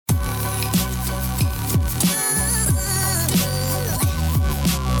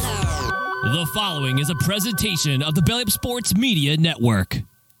The following is a presentation of the Belly Up Sports Media Network. You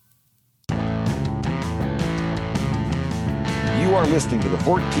are listening to the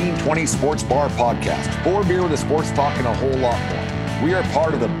 1420 Sports Bar Podcast. 4 beer with a sports talk and a whole lot more. We are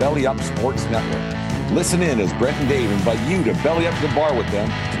part of the Belly Up Sports Network. Listen in as Brent and Dave invite you to belly up to the bar with them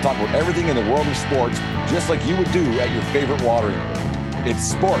to talk about everything in the world of sports, just like you would do at your favorite watering hole. It's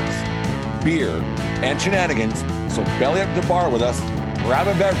sports, beer, and shenanigans, so belly up to the bar with us, grab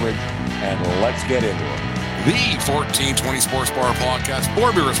a beverage, and let's get into it. The 1420 Sports Bar Podcast,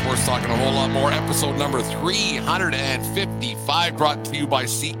 4 beer sports talking a whole lot more. Episode number 355, brought to you by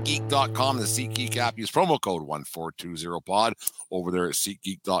SeatGeek.com. The SeatGeek app. Use promo code 1420pod over there at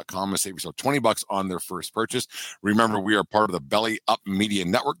SeatGeek.com and save yourself $20 on their first purchase. Remember, we are part of the Belly Up Media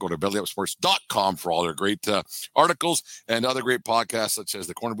Network. Go to bellyupsports.com for all their great articles and other great podcasts, such as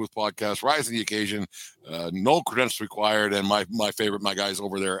the Corner Booth Podcast, Rise to the Occasion, no credentials required, and my favorite, my guys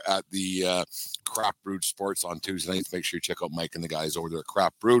over there at the Crap Brewed Sports on Tuesday nights. Make sure you check out Mike and the guys over there at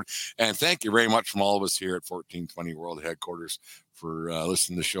Crap Brewed. And thank you very much from all of us here at 1420 World Headquarters for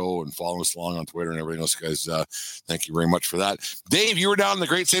listening to the show and following us along on Twitter and everything else, guys. Thank you very much for that. Dave, you were down in the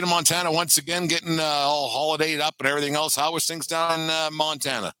great state of Montana once again, getting all holidayed up and everything else. How was things down in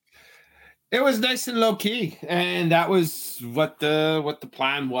Montana? It was nice and low key, and that was what the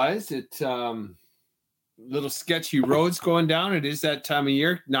plan was. It little sketchy roads going down. It is that time of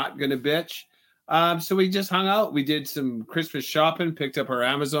year. Not gonna bitch. So we just hung out. We did some Christmas shopping, picked up our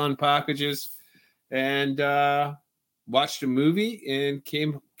Amazon packages, and watched a movie and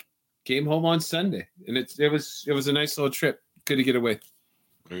came home on Sunday. And it was a nice little trip. Good to get away.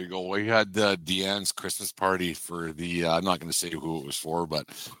 There you go. We had Deanne's Christmas party for the I'm not going to say who it was for, but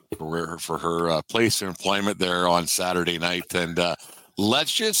for her place of employment there on Saturday night. And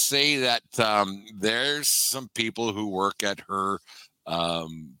let's just say that there's some people who work at her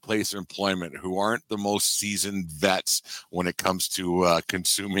place of employment who aren't the most seasoned vets when it comes to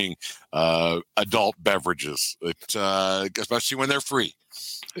consuming adult beverages, especially when they're free.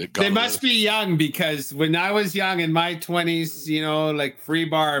 They must be young, because when I was young in my 20s, like free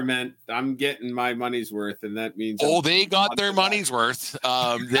bar meant I'm getting my money's worth, and that means they got their money's worth.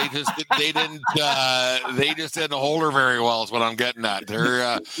 They didn't hold her very well is what I'm getting at.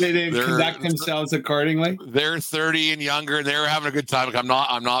 They didn't conduct themselves accordingly. They're 30 and younger, and they were having a good time. Like,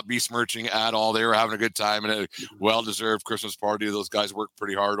 I'm not besmirching at all. They were having a good time and a well-deserved Christmas party. Those guys worked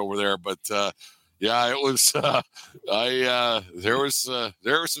pretty hard over there, but yeah, it was. There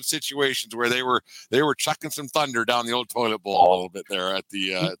were some situations where they were chucking some thunder down the old toilet bowl a little bit there at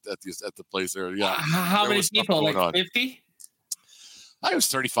the place there. Yeah. How many people? Like 50? I was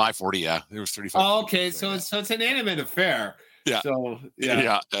 35, 40. Yeah, it was 35. Oh, okay, so it's an intimate affair. Yeah. So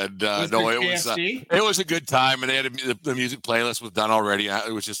yeah. And it was a good time, and they had the music playlist was done already.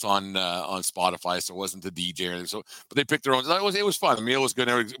 It was just on Spotify, so it wasn't the DJ or anything. So, but they picked their own. It was fun. The meal was good,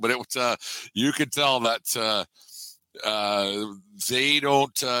 but it was you could tell that they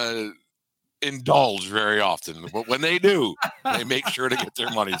don't indulge very often, but when they do, they make sure to get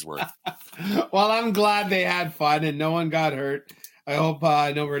their money's worth. Well, I'm glad they had fun and no one got hurt. I hope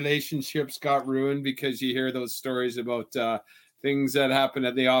no relationships got ruined, because you hear those stories about things that happened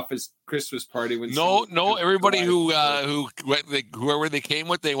at the office Christmas party. When everybody whoever they came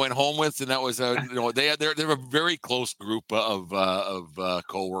with, they went home with, and that was they're a very close group of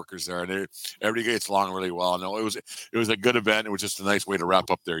co-workers there, and everybody gets along really well. No, it was a good event. It was just a nice way to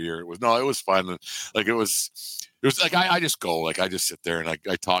wrap up their year. It was fun. Like it was like I just go, like I just sit there and I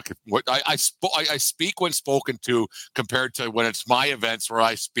talk. What I speak when spoken to, compared to when it's my events where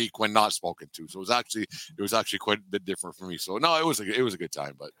I speak when not spoken to. So it was actually quite a bit different for me. So no, it was a good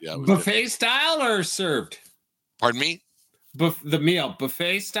time. But yeah, it was buffet good. Style or served? Pardon me? The meal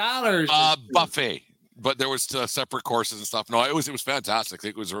buffet style or buffet? But there was separate courses and stuff. No, it was fantastic.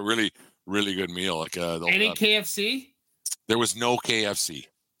 It was a really, really good meal. Like any KFC? There was no KFC.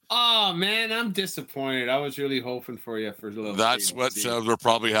 Oh man, I'm disappointed. I was really hoping for you for a little. That's what we're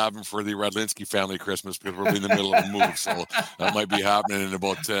probably having for the Redlinsky family Christmas, because we're in the middle of a move, so that might be happening in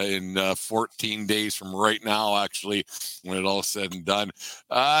about 14 days from right now, actually, when it all said and done.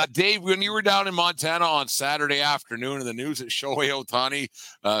 Dave, when you were down in Montana on Saturday afternoon, in the news that Shohei Ohtani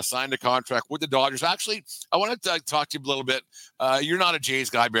signed a contract with the Dodgers. Actually, I want to talk to you a little bit. You're not a Jays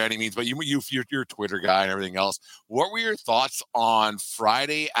guy by any means, but you're a Twitter guy and everything else. What were your thoughts on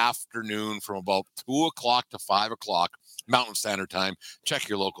Friday afternoon from about 2 o'clock to 5 o'clock Mountain Standard Time? Check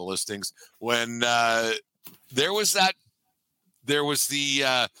your local listings. When there was the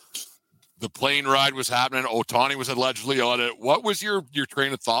plane ride was happening, Ohtani was allegedly on it. What was your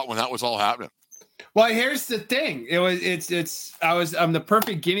train of thought when that was all happening? Well, here's the thing. I'm the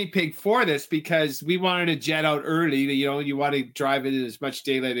perfect guinea pig for this because we wanted to jet out early. You want to drive it in as much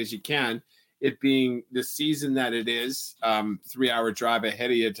daylight as you can. It being the season that it is, 3-hour drive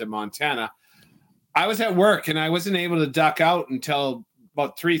ahead of you to Montana. I was at work and I wasn't able to duck out until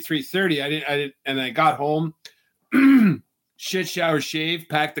about 3:30. I got home, shit, shower, shave,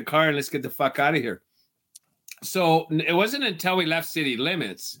 pack the car, and let's get the fuck out of here. So it wasn't until we left city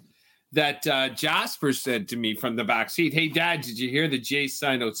limits that Jasper said to me from the back seat, "Hey, Dad, did you hear the Jays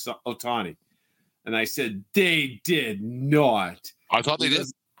signed Ohtani?" And I said, "They did not." I thought they did.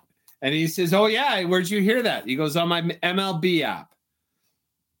 And he says, "Oh, yeah, where'd you hear that?" He goes, "On my MLB app."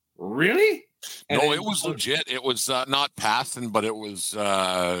 Really? And no, it was legit. It was not passing, but it was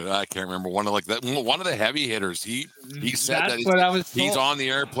I can't remember one of the heavy hitters. He said he's on the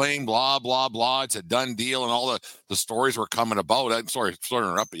airplane, blah blah blah. It's a done deal, and all the stories were coming about. I'm sorry to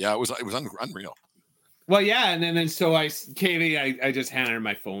interrupt, but yeah, it was unreal. Well, yeah, and then so Kaylee, I just handed her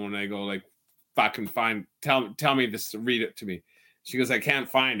my phone and I go like, "Fucking tell me this, read it to me." She goes, "I can't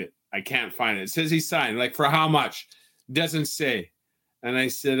find it. It says he signed. Like, for how much? Doesn't say." And I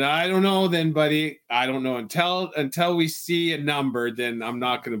said, "I don't know then, buddy. I don't know until we see a number, then I'm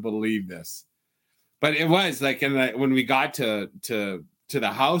not going to believe this." But it was like, when we got to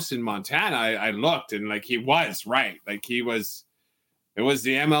the house in Montana, I looked and like he was right. Like it was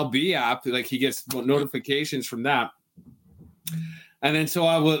the MLB app. Like he gets notifications from that. And then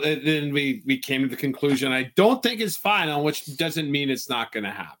then we came to the conclusion, I don't think it's final, which doesn't mean it's not going to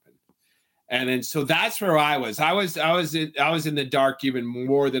happen. And then so that's where I was. I was in the dark even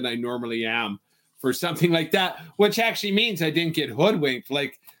more than I normally am for something like that, which actually means I didn't get hoodwinked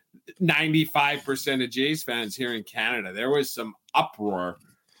like 95% of Jays fans here in Canada. There was some uproar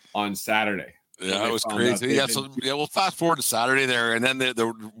on Saturday. Yeah, it was crazy. Yeah, we'll fast forward to Saturday there, and then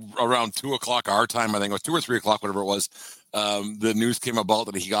the around 2:00 our time, I think it was 2 or 3:00, whatever it was. The news came about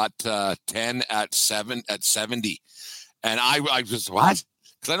that he got 10 at 70, and I just what?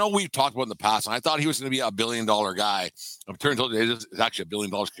 Because I know we've talked about in the past, and I thought he was going to be $1 billion guy. I'm turns out it's actually $1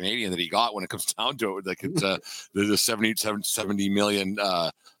 billion Canadian that he got when it comes down to it. Like it's the 70 million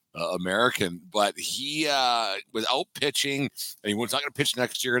American, but he without pitching, and he was not going to pitch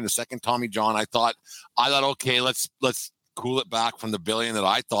next year in the second Tommy John. I thought okay, let's cool it back from the $1 billion that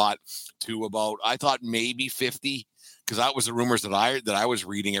I thought to about maybe 50. Because that was the rumors that I was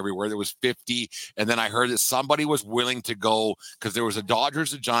reading everywhere. There was 50, and then I heard that somebody was willing to go because there was the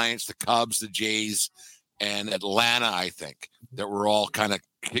Dodgers, the Giants, the Cubs, the Jays, and Atlanta, I think, that were all kind of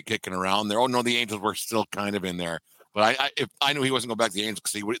kicking around there. Oh no, the Angels were still kind of in there, but if I knew he wasn't going back to the Angels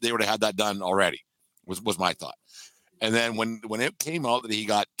because they would have had that done already. Was my thought. And then when it came out that he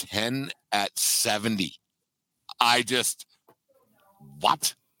got 10 at 70, I just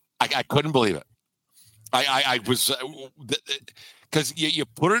what? I couldn't believe it. I was because you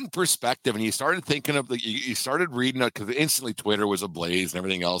put it in perspective and you started thinking of you started reading it because instantly Twitter was ablaze and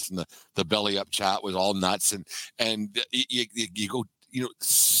everything else, and the belly up chat was all nuts, and you go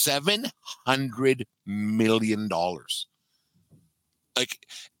 $700 million, like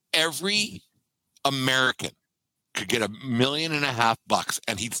every American could get $1.5 million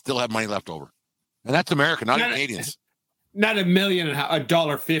and he'd still have money left over, and that's American, not Canadians. Not $1.5 million,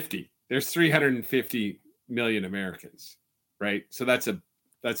 $1.50. There's 350 million Americans, right? So that's a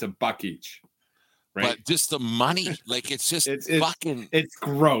buck each, right? But just the money, like it's just fucking. It's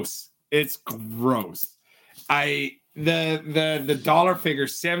gross. It's gross. The dollar figure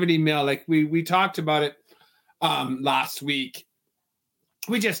 70 mil. Like we talked about it last week.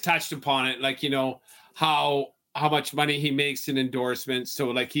 We just touched upon it, like how much money he makes in endorsements. So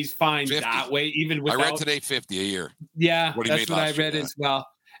like he's fine 50. That way, even without. I read today 50 a year. Yeah, that's what I read as well.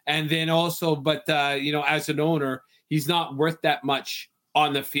 And then also, but as an owner, he's not worth that much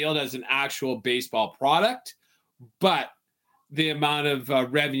on the field as an actual baseball product, but the amount of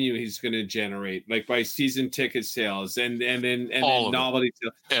revenue he's going to generate, like by season ticket sales and then novelty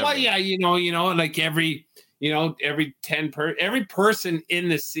sales. Well, yeah, like every person in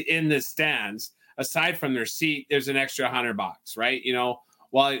the stands, aside from their seat, there's an extra $100, right?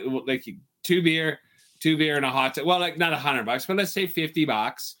 While like two beer and a hot dog. Well, like not $100, but let's say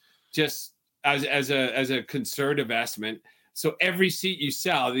 $50, just as a conservative estimate. So every seat you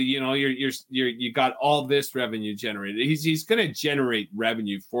sell, you got all this revenue generated. He's going to generate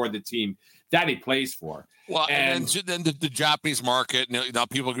revenue for the team that he plays for. Well, and then the Japanese market, now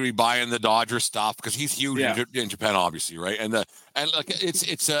people are going to be buying the Dodger stuff because he's huge in Japan, obviously, right? And like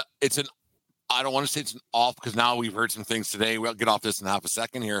it's an I don't want to say it's an off because now we've heard some things today. We'll get off this in half a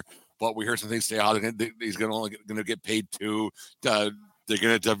second here. But we heard some things say how he's only going to get paid $2 They're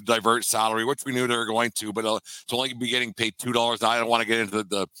going to divert salary, which we knew they were going to, but it's only going to be getting paid $2. I don't want to get into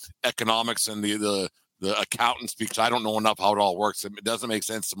the economics and the accountants because I don't know enough how it all works. It doesn't make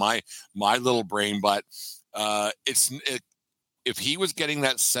sense to my little brain, but if he was getting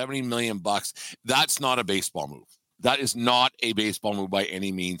that $70 million, that's not a baseball move. That is not a baseball move by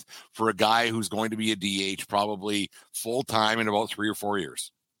any means for a guy who's going to be a DH probably full time in about 3 or 4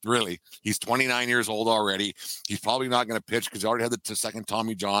 years. Really, he's 29 years old already. He's probably not going to pitch because he already had the second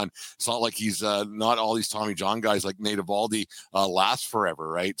Tommy John. It's not like he's not all these Tommy John guys like Nate Eovaldi last forever,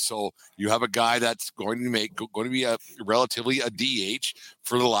 right? So you have a guy that's going to be a relatively a DH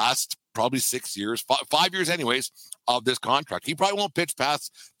for the last probably 6 years, 5 years anyways of this contract. He probably won't pitch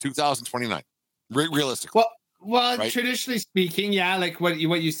past 2029, realistically. Well, right? Traditionally speaking, yeah, like what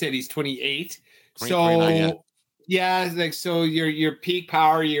you said, he's 28. So yeah, like so your peak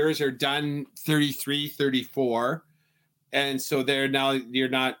power years are done 33, 34. And so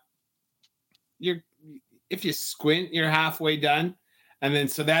if you squint, you're halfway done. And then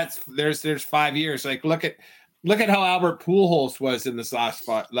so there's 5 years. Like look at how Albert Pujols was in this last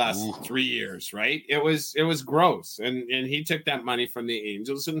 3 years, right? It was gross, and he took that money from the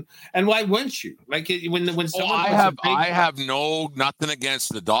Angels, and why wouldn't you? Like when someone I have nothing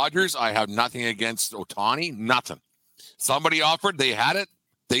against the Dodgers. I have nothing against Ohtani. Nothing. Somebody offered, they had it.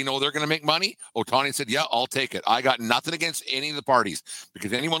 They know they're going to make money. Ohtani said, "Yeah, I'll take it." I got nothing against any of the parties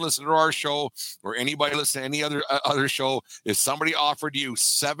because anyone listening to our show or anybody listening to any other show, if somebody offered you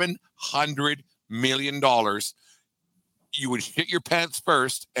 $700 million, you would hit your pants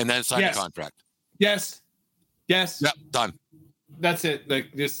first and then sign the contract. Yes. Yep, done. That's it.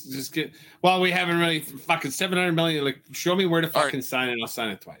 Like just get. Well, we haven't really fucking $700 million. Like, show me where to fucking sign it. I'll sign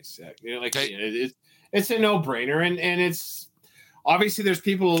it twice. Yeah, you know, like it's a no-brainer, and it's obviously there's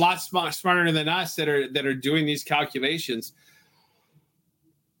people a lot smarter than us that are doing these calculations.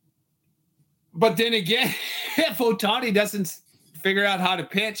 But then again, if Ohtani doesn't figure out how to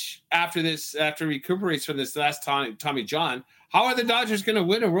pitch after he recuperates from this last Tommy John, how are the Dodgers going to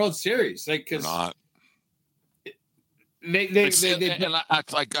win a World Series? Like, because not.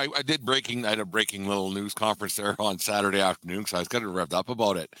 I had a breaking little news conference there on Saturday afternoon, so I was kind of revved up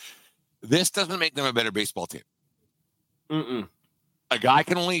about it. This doesn't make them a better baseball team. Mm-mm. A guy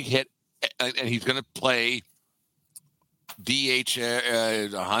can only hit, and he's going to play DH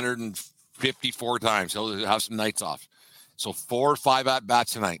 154 times. He'll have some nights off. So 4 or 5 at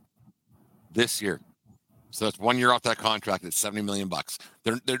bats tonight this year. So that's 1 year off that contract. It's $70 million.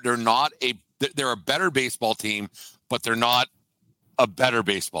 They're a better baseball team, but they're not a better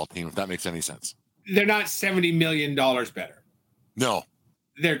baseball team, if that makes any sense. They're not $70 million better. No.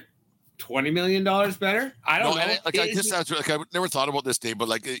 They're $20 million better. I don't know. I never thought about this, Dave, but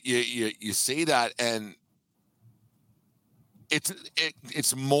like you say that, and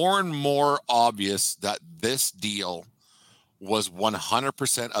it's more and more obvious that this deal was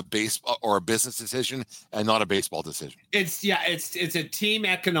 100% a baseball or a business decision and not a baseball decision. It's a team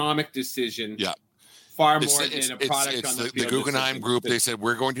economic decision. Yeah. Far more than a product on the field. The Guggenheim decision. Group, they said,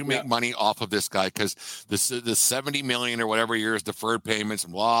 we're going to make money off of this guy because the $70 million or whatever years deferred payments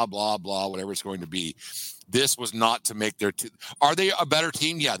and blah, blah, blah, whatever it's going to be. This was not to make their are they a better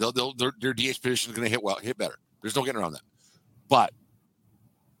team? Yeah, their DH position is going to hit better. There's no getting around that. But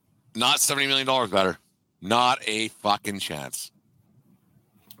not $70 million better. Not a fucking chance.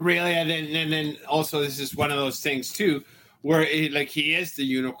 Really, and then also this is one of those things too, where he is the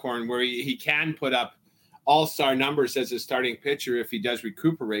unicorn, where he can put up all-star numbers as a starting pitcher if he does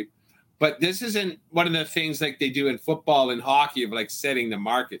recuperate. But this isn't one of the things like they do in football and hockey of like setting the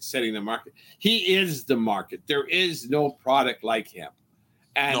market. He is the market. There is no product like him,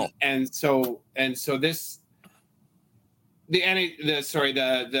 and so this.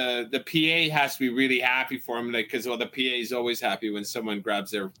 The PA has to be really happy for him, like because the PA is always happy when someone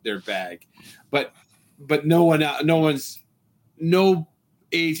grabs their bag, but no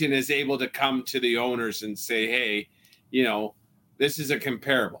agent is able to come to the owners and say, hey, this is a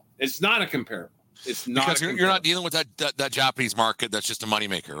comparable. It's not a comparable. It's not because you're not dealing with that Japanese market that's just a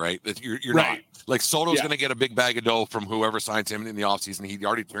moneymaker, right? You're right. Not. Like Soto's going to get a big bag of dough from whoever signs him in the offseason. He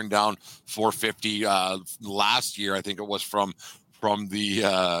already turned down $450 last year, I think it was from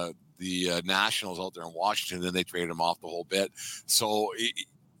the Nationals out there in Washington. Then they traded him off the whole bit. So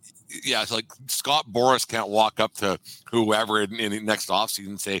it's like Scott Boras can't walk up to whoever in the next offseason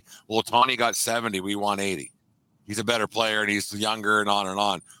and say, "Well, Ohtani got 70, we want 80. He's a better player and he's younger and on and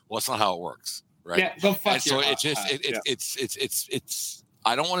on." Well, that's not how it works, right? Yeah, go fuck and so it's just it's.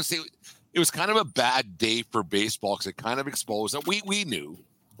 I don't want to say. It was kind of a bad day for baseball because it kind of exposed that we knew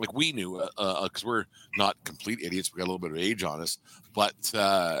like we knew, because we're not complete idiots. We got a little bit of age on us, but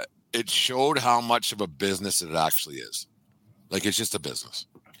it showed how much of a business it actually is. Like, it's just a business.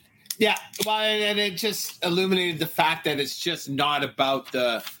 Yeah, well, and it just illuminated the fact that it's just not about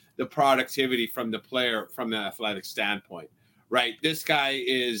the productivity from the player from the athletic standpoint, right? This guy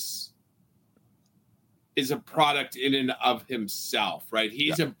is a product in and of himself, right?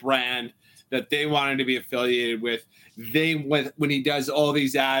 He's a brand that they wanted to be affiliated with. When he does all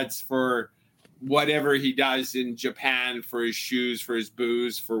these ads for whatever he does in Japan, for his shoes, for his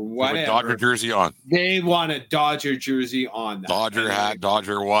booze, for whatever, Dodger jersey on. They want a Dodger jersey on that. Dodger hat,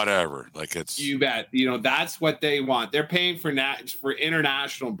 Dodger whatever. Like, it's, you bet. That's what they want. They're paying for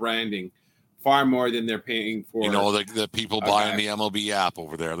international branding far more than they're paying for. The people buying the MLB app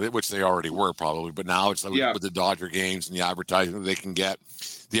over there, which they already were probably, but now it's like with the Dodger games and the advertising that they can get,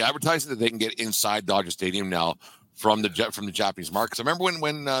 inside Dodger Stadium now from the Japanese markets. I remember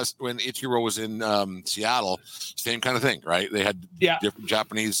when Ichiro was in Seattle, same kind of thing, right? They had different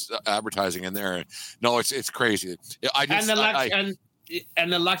Japanese advertising in there. No, it's crazy.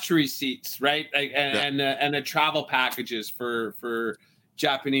 And the luxury seats, right? And the travel packages for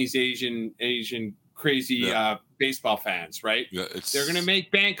Japanese, Asian crazy baseball fans, right? Yeah, they're going to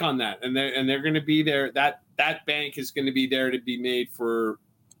make bank on that, and they're going to be there. That bank is going to be there to be made for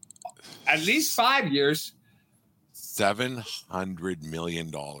at least 5 years. $700 million.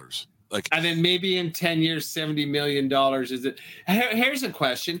 And then maybe in 10 years, $70 million. Is it? Here's a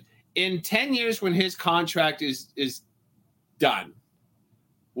question: in 10 years, when his contract is done,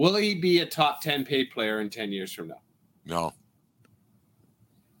 will he be a top 10 paid player in 10 years from now? No.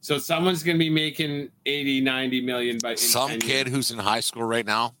 So someone's going to be making 80, 90 million by some kid who's in high school right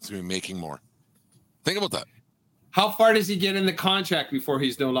now is going to be making more. Think about that. How far does he get in the contract before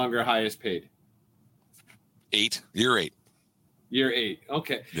he's no longer highest paid? Year 8. Year 8.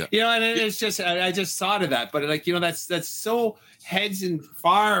 Okay. Yeah. And it's just, I just thought of that, but that's so heads and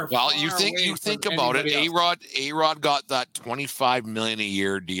far. Well, you think about it. A-Rod got that $25 million a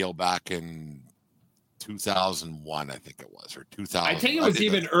year deal back in 2001, I think it was, or 2000. I think it was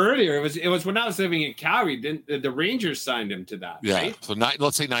even earlier. It was when I was living in Calgary. The Rangers signed him to that. Yeah. Right? So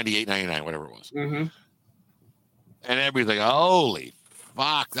let's say 98, 99, whatever it was. Mm-hmm. And everybody's like, holy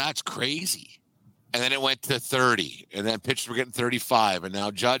fuck, that's crazy. And then it went to 30, and then pitchers were getting 35, and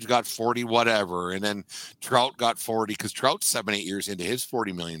now Judge got 40, whatever, and then Trout got 40 because Trout's 7-8 years into his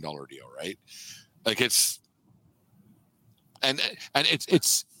 $40 million deal, right? Like, it's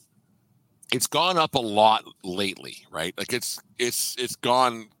gone up a lot lately, right? Like, it's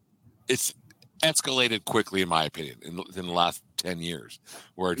escalated quickly, in my opinion, in the last 10 years,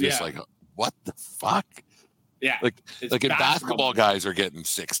 where it's just like, what the fuck? Yeah, like basketball guys are getting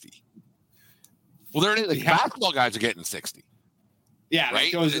 60. Well, basketball guys are getting 60. Yeah,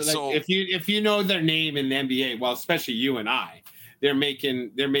 right. If you know their name in the NBA, well, especially you and I, they're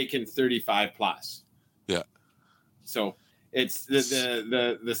making 35 plus. Yeah. So it's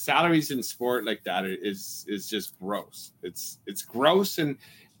the salaries in sport like that is just gross. It's gross, and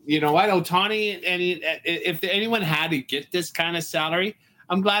you know what, Ohtani, and if anyone had to get this kind of salary,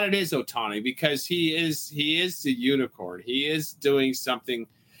 I'm glad it is Ohtani, because he is the unicorn. He is doing something.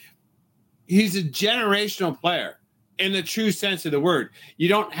 He's a generational player in the true sense of the word. You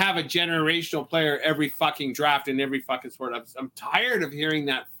don't have a generational player every fucking draft in every fucking sport. I'm tired of hearing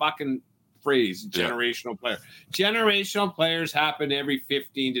that fucking phrase, generational player. Generational players happen every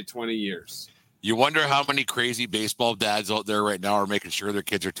 15 to 20 years. You wonder how many crazy baseball dads out there right now are making sure their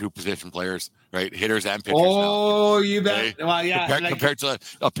kids are 2-position players, right? Hitters and pitchers. Oh, now. You bet. Right? Well, yeah. Compared to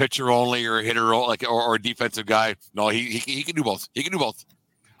a pitcher only or a hitter, or a defensive guy. No, he can do both. He can do both.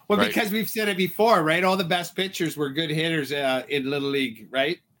 Well, right? Because we've said it before, right? All the best pitchers were good hitters in Little League,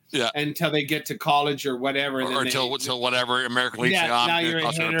 right? Yeah. Until they get to college or whatever. Or until whatever American League. I'm going to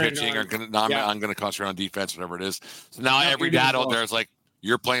concentrate on pitching. I'm going to concentrate on defense, whatever it is. So now every dad out there is like,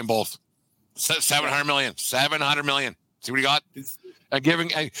 you're playing both. $700 million. See what you got? And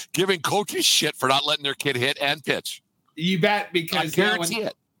giving coaches shit for not letting their kid hit and pitch. You bet, because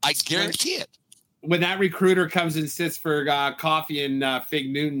I guarantee it. When that recruiter comes and sits for coffee and Fig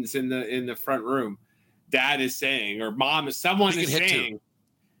Newtons in the front room, dad is saying, or mom is saying,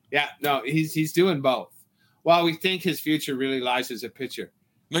 yeah, no, he's doing both. Well, we think his future really lies as a pitcher.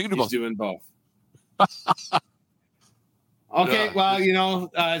 No, you can do he's both. Doing both. Okay,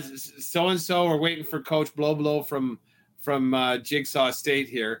 well, so-and-so, we're waiting for Coach Blow from Jigsaw State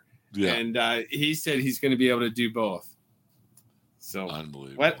here. Yeah. And he said he's going to be able to do both. So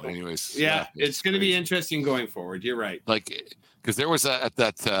unbelievable. Anyways, it's going to be interesting going forward. You're right. Like, because there was at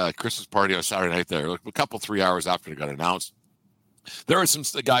that Christmas party on Saturday night there, like a couple 3 hours after it got announced, There are some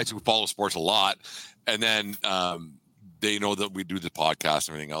guys who follow sports a lot, and then they know that we do the podcast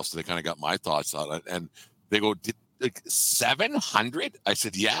and everything else, so they kind of got my thoughts on it. And they go, like 700? I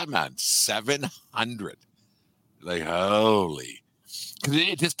said, yeah, man, 700. Like, holy. Because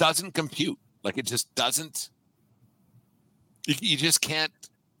it just doesn't compute. Like, it just doesn't. You just can't.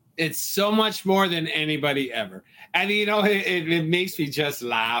 It's so much more than anybody ever. And, you know, it makes me just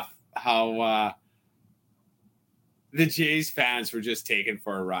laugh how the Jays fans were just taken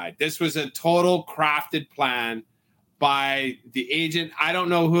for a ride. This was a total crafted plan by the agent. I don't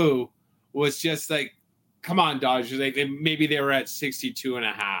know who was just like, come on, Dodgers. Like, maybe they were at 62 and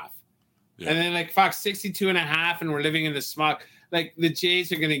a half. Yeah. And then like, fuck, 62 and a half. And we're living in the smog. Like the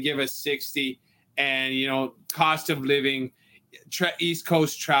Jays are going to give us 60 and, you know, cost of living, East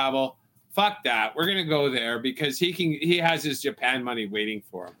Coast travel. Fuck that. We're going to go there because he has his Japan money waiting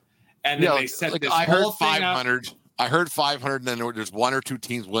for him. And then they set this whole thing 500. Up. I heard 500, and then there's one or two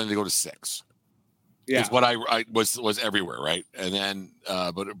teams willing to go to 6. Yeah, is what I was everywhere, right? And then,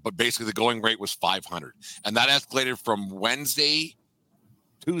 but basically the going rate was 500, and that escalated from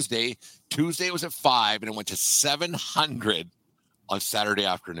Tuesday. Tuesday was at 5, and it went to 700 on Saturday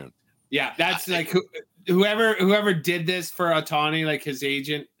afternoon. Yeah, that's like whoever did this for Ohtani, like his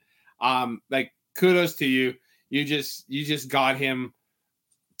agent, like kudos to you. You just got him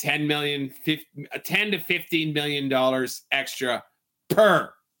 $10 to $15 million extra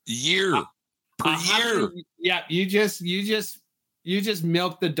per year. Per year. Yeah, you just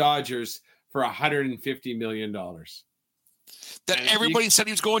milked the Dodgers for $150 million. That and everybody said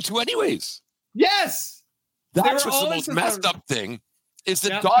he was going to anyways. Yes. That's what's the most messed up thing is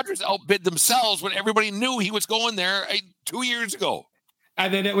the Dodgers outbid themselves when everybody knew he was going there 2 years ago.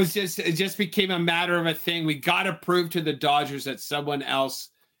 And then it just became a matter of a thing. We got to prove to the Dodgers that someone else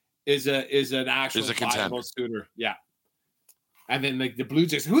is an actual viable suitor. Yeah. And then like the Blue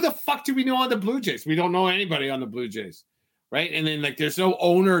Jays, who the fuck do we know on the Blue Jays? We don't know anybody on the Blue Jays. Right. And then like there's no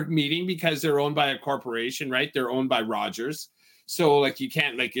owner meeting because they're owned by a corporation, right? They're owned by Rogers. So like you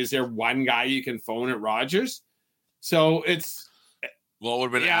can't like, is there one guy you can phone at Rogers? So it's well,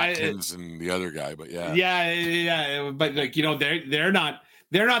 it would have been Atkins and the other guy, but yeah. Yeah. But like, you know, they're not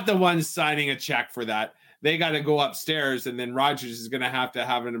the ones signing a check for that. They got to go upstairs, and then Rogers is going to have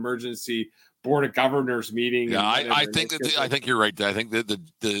an emergency board of governors meeting. Yeah, I think you're right. I think that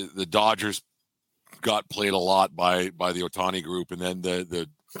the Dodgers got played a lot by the Ohtani group, and then the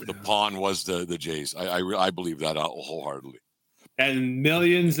pawn was the Jays. I believe that wholeheartedly. And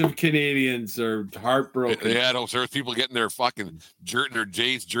millions of Canadians are heartbroken. Yeah, there's people getting their fucking their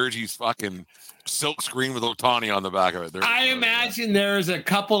Jays jerseys fucking silk screen with Ohtani on the back of it. I imagine there's a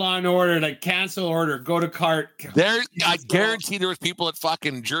couple on order, like cancel order, go to cart. I guarantee there was people at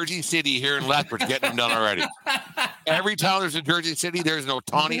fucking Jersey City here in Lethbridge getting them done already. Every time there's a Jersey City, there's an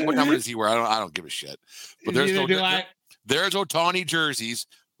Ohtani. What number does he wear? I don't give a shit. But there's there's Ohtani jerseys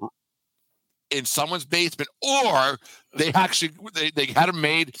in someone's basement, or they actually they had them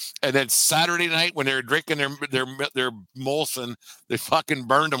made, and then Saturday night when they were drinking their Molson, they fucking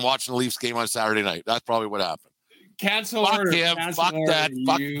burned them watching the Leafs game on Saturday night. That's probably what happened. Cancel fuck order. him. Cancel fuck order, that.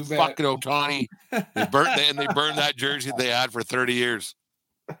 Fucking Ohtani. They burned that jersey they had for 30 years.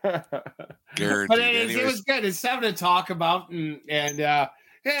 Guaranteed. But it was good. It's something to talk about, and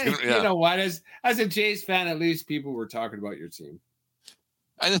you know what? As a Jays fan, at least people were talking about your team.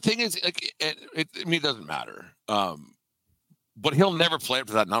 And the thing is, like, it doesn't matter. But he'll never play up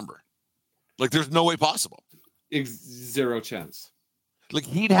to that number. Like, there's no way possible. Zero chance. Like,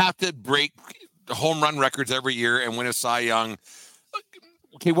 he'd have to break home run records every year and win a Cy Young.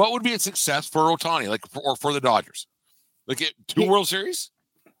 Okay, what would be a success for Ohtani, like, or for the Dodgers? Like, World Series?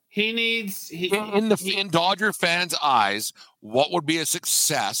 He needs... In Dodger fans' eyes, what would be a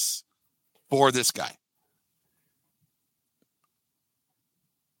success for this guy?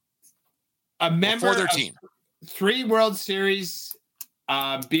 A member for their team. 3 World Series,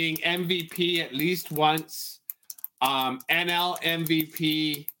 being MVP at least once, NL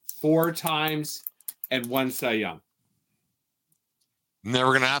MVP 4 times, and 1 Cy Young. Never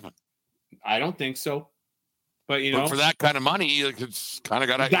going to happen. I don't think so. But you know, for that kind of money, it's kind of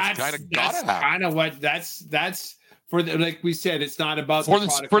got to. That's kind of what that's for. Like we said, it's not about the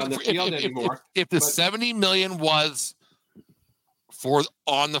product on the field anymore. If the $70 million was for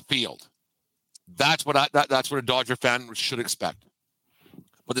on the field. That's what a Dodger fan should expect.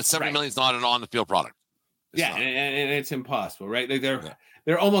 But the $70 million is not an on the field product. And it's impossible, right? Like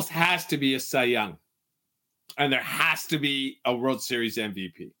there almost has to be a Cy Young, and there has to be a World Series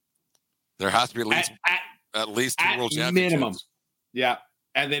MVP. There has to be at least 2 World Championships. Minimum. Yeah,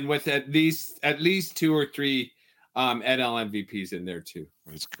 and then with at least 2 or 3 NL MVPs in there too.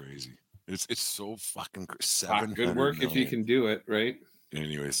 It's crazy. It's so fucking good work if you can do it, right?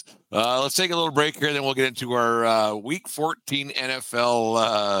 Anyways, let's take a little break here, then we'll get into our Week 14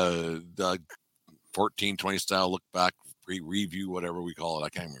 NFL 14-20 style look back, review, whatever we call it. I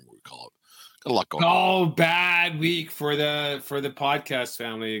can't remember what we call it. Got a lot going on. Oh, bad week for the podcast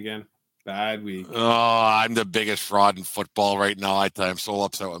family again. Bad week. Oh, I'm the biggest fraud in football right now. I'm so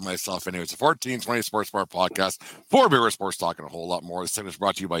upset with myself. Anyways, the 14-20 Sports Bar podcast for Beer Sports Talking a whole lot more. This thing is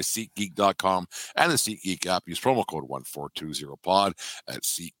brought to you by SeatGeek.com and the SeatGeek app. Use promo code 1420pod at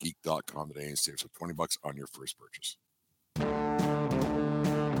SeatGeek.com today and save some $20 on your first purchase.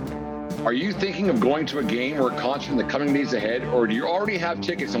 Are you thinking of going to a game or a concert in the coming days ahead, or do you already have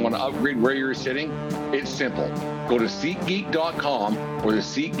tickets and want to upgrade where you're sitting? It's simple. Go to SeatGeek.com or the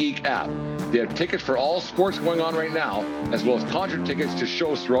SeatGeek app. They have tickets for all sports going on right now, as well as concert tickets to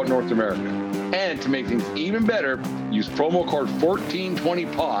shows throughout North America. And to make things even better, use promo code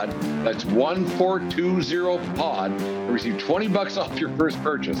 1420pod, that's 1420pod, and receive $20 off your first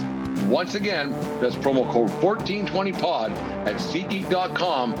purchase. Once again, that's promo code 1420pod at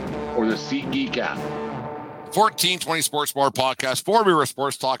SeatGeek.com or the SeatGeek app. 14-20 Sports Bar podcast for Beer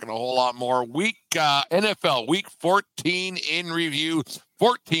Sports Talking a whole lot more. NFL Week 14 in review,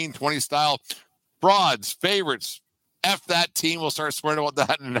 14-20 style. Frauds, favorites, F that team. We'll start swearing about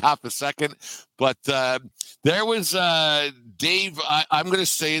that in half a second. But there was, Dave, I'm going to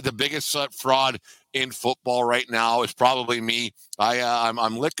say the biggest fraud in football right now is probably me.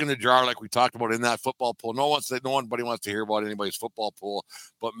 I'm licking the jar like we talked about in that football pool. Nobody wants to hear about anybody's football pool.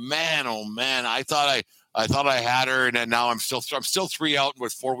 But man, oh man, I thought I had her, and then now I'm still 3 out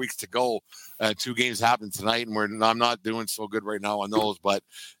with 4 weeks to go. 2 games happen tonight, and I'm not doing so good right now on those. But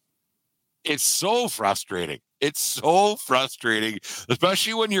it's so frustrating. It's so frustrating,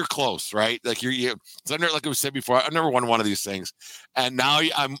 especially when you're close, right? Like like I said before, I've never won one of these things, and now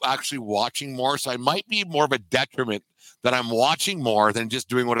I'm actually watching more. So I might be more of a detriment that I'm watching more than just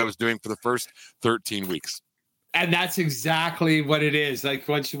doing what I was doing for the first 13 weeks. And that's exactly what it is. Like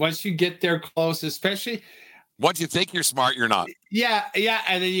once you get there close, especially once you think you're smart, you're not. Yeah,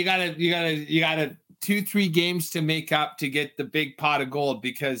 and then you gotta 2-3 games to make up to get the big pot of gold,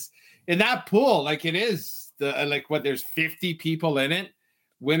 because in that pool, like it is. There's 50 people in it.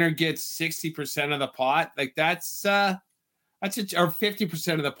 Winner gets 60% of the pot. Like that's or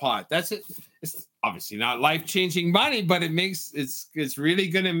 50% of the pot. That's it. It's obviously not life-changing money, but it's really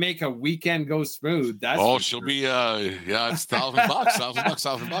gonna make a weekend go smooth. That's she'll be it's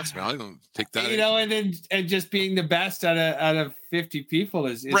 $1,000, man. I don't take that. And just being the best out of 50 people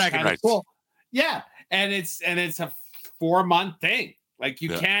is bragging rights. Cool. Yeah, and it's a 4-month thing. Like you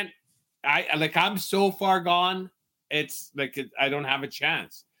can't. I'm so far gone. It's like I don't have a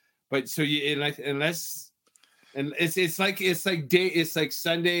chance. But so it's like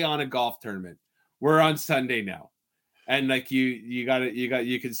Sunday on a golf tournament. We're on Sunday now, and like you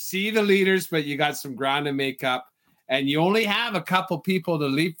can see the leaders, but you got some ground to make up, and you only have a couple people to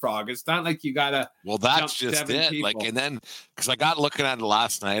leapfrog. It's not like you gotta. Well, that's just it. People. Like, and then because I got looking at it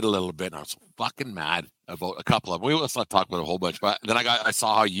last night a little bit, and I was fucking mad about a couple of them. Let's not talk about a whole bunch, but then I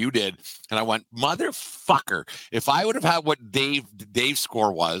saw how you did, and I went, motherfucker! If I would have had what Dave's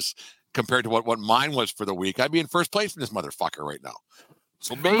score was compared to what mine was for the week, I'd be in first place in this motherfucker right now.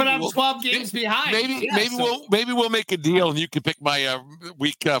 So maybe but I'm 12 games behind. Maybe we'll make a deal, and you can pick my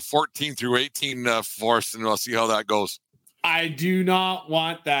week 14 through 18 for us, and we'll see how that goes. I do not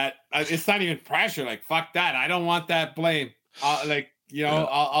want that. It's not even pressure. Like fuck that. I don't want that blame.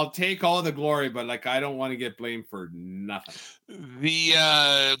 I'll take all the glory, but like I don't want to get blamed for nothing.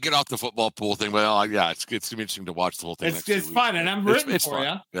 The get off the football pool thing, well, it's gonna be interesting to watch the whole thing. It's fun, and I'm rooting for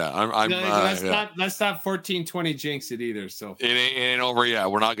fun. you. Yeah, let's not 14-20 jinx it either. So it ain't over yet.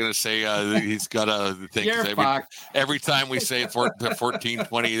 We're not gonna say he's got a thing. Every time we say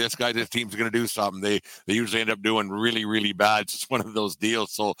 14-20, this team's gonna do something. They usually end up doing really, really bad. It's just one of those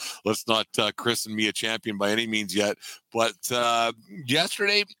deals. So let's not christen me a champion by any means yet. But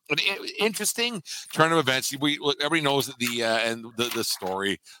yesterday, an interesting turn of events. Everybody knows that the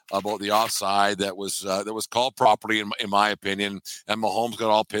story about the offside that was called properly in my opinion, and Mahomes got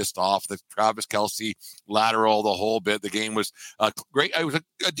all pissed off. The Travis Kelce lateral, the whole bit. The game was great. It was a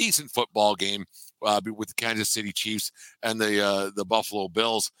decent football game with the Kansas City Chiefs and the Buffalo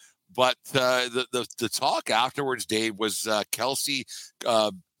Bills. But the talk afterwards, Dave, was Kelce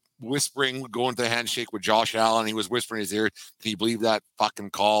whispering, going to the handshake with Josh Allen. He was whispering in his ear. Can you believe that fucking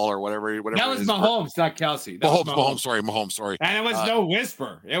call or whatever? That was Mahomes, not Kelsey. Mahomes. Sorry. And it was no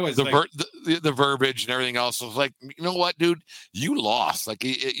whisper. It was the verbiage and everything else. Was like, you know what, dude? You lost. Like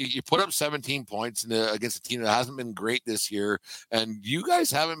you put up 17 points against a team that hasn't been great this year, and you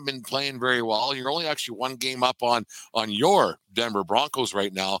guys haven't been playing very well. You're only actually one game up on your Denver Broncos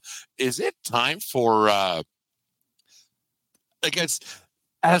right now. Is it time for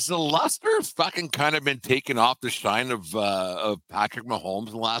has the luster fucking kind of been taken off the shine of Patrick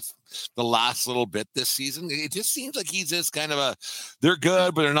Mahomes the last little bit this season? It just seems like he's just kind of they're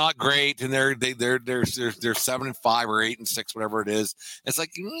good, but they're not great, and they're 7-5 or 8-6, whatever it is. It's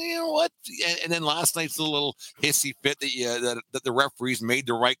like, you know what? And then last night's a little hissy fit that the referees made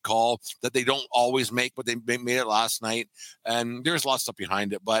the right call that they don't always make, but they made it last night, and there's a lot of stuff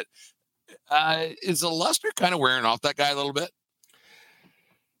behind it. But is the luster kind of wearing off that guy a little bit?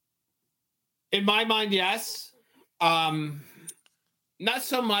 In my mind, yes. Not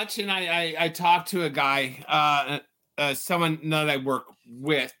so much. And I talked to a guy, someone that I work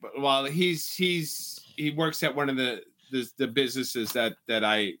with, but he works at one of the businesses that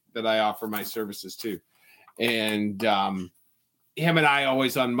I offer my services to, and him and I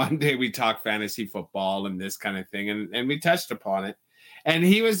always on Monday we talk fantasy football and this kind of thing, and we touched upon it, and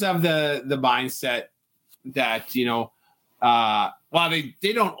he was of the mindset that, you know, well,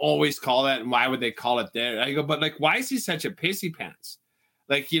 they don't always call that, and why would they call it there? I go, but like, why is he such a pissy pants?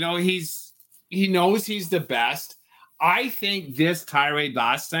 Like, you know, he knows he's the best. I think this tirade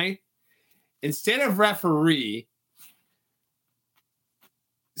last night, instead of referee,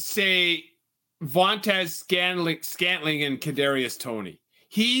 say Vontez Scantling and Kadarius Toney.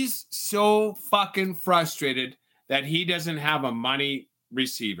 He's so fucking frustrated that he doesn't have a money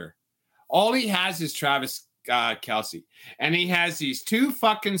receiver. All he has is Travis Kelsey, and he has these two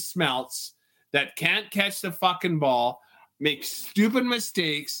fucking smelts that can't catch the fucking ball, make stupid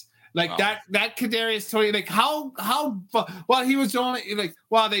mistakes like that Kadarius Toney. Like how well, he was only like,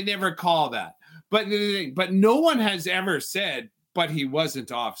 well, they never call that, but no one has ever said, but he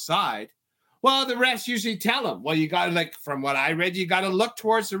wasn't offside. Well, the refs usually tell him, well, you got to, like, from what I read, you got to look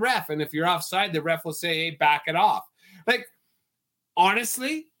towards the ref, and if you're offside, the ref will say, hey, back it off. Like,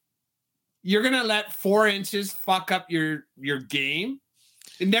 honestly, you're going to let 4 inches fuck up your game?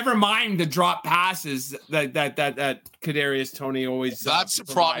 And never mind the drop passes that Kadarius Toney always. That's the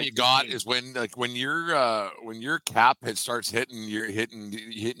problem you got is when your cap starts hitting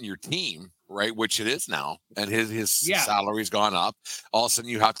your team, right? Which it is now, and his salary's gone up. All of a sudden,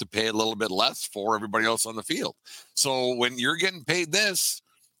 you have to pay a little bit less for everybody else on the field. So when you're getting paid this,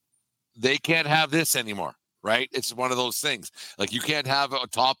 they can't have this anymore. Right? It's one of those things. Like, you can't have a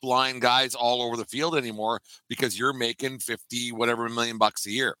top line guys all over the field anymore because you're making 50 whatever million bucks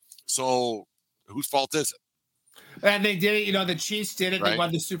a year. So whose fault is it? And they did it, you know, the Chiefs did it. Right. They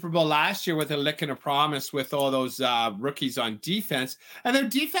won the Super Bowl last year with a lick and a promise with all those rookies on defense. And their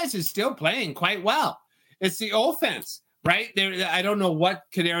defense is still playing quite well. It's the offense, right? I don't know what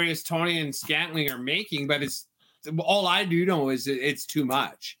Kadarius Toney and Scantling are making, but it's all I do know is it's too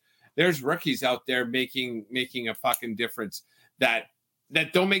much. There's rookies out there making a fucking difference that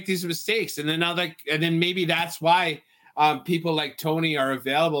don't make these mistakes. And then maybe that's why people like Toney are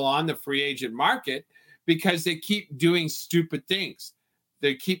available on the free agent market, because they keep doing stupid things.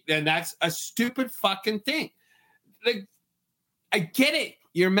 And that's a stupid fucking thing. Like, I get it.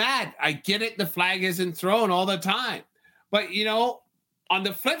 You're mad. I get it. The flag isn't thrown all the time. But, you know, on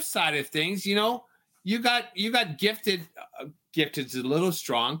the flip side of things, you know, you got gifted. Gifted's a little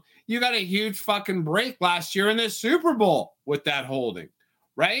strong. You got a huge fucking break last year in the Super Bowl with that holding,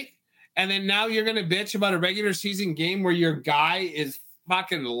 right? And then now you're going to bitch about a regular season game where your guy is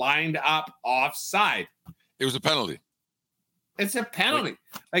fucking lined up offside. It was a penalty. It's a penalty.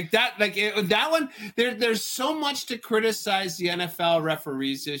 Like that, that one, there's so much to criticize the NFL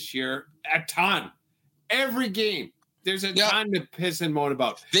referees this year. A ton. Every game. There's a ton to piss and moan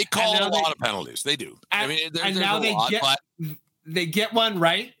about. They call a lot of penalties. They do. They get one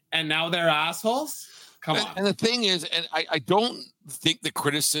right, and now they're assholes. Come on. And the thing is, and I don't think the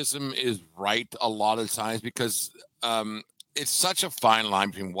criticism is right a lot of times, because it's such a fine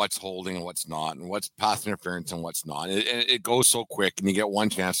line between what's holding and what's not, and what's pass interference and what's not. It goes so quick, and you get one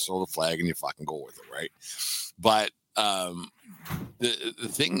chance to throw the flag, and you fucking go with it, right? But the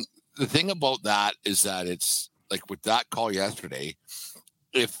thing about that is that it's like with that call yesterday,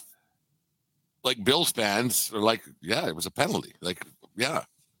 if like Bills fans are like, yeah, it was a penalty. Like, yeah,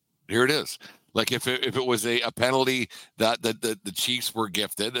 here it is. Like if it was a penalty that the Chiefs were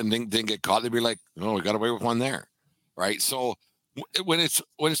gifted and didn't get caught, they'd be like, no, we got away with one there. Right. So when it's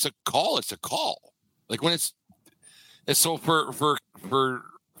a call, it's a call. Like when it's so for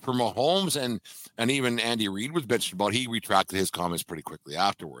Mahomes and even Andy Reid was bitching about, he retracted his comments pretty quickly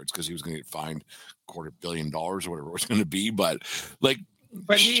afterwards because he was going to get fined $250 million or whatever it was going to be. But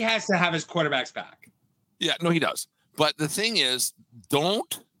he has to have his quarterbacks back. Yeah, no, he does. But the thing is,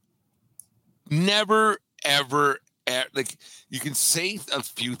 never, ever, like, you can say a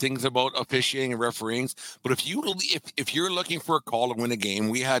few things about officiating and refereeing, but if you're looking for a call to win a game,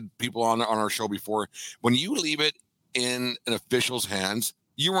 we had people on our show before. When you leave it in an official's hands,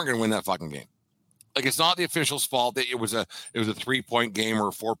 you weren't going to win that fucking game. Like, it's not the official's fault that it was a 3-point game or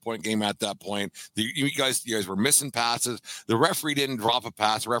a 4-point game at that point. You guys were missing passes. The referee didn't drop a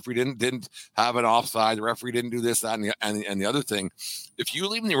pass. The referee didn't have an offside. The referee didn't do this, that, and the other thing. If you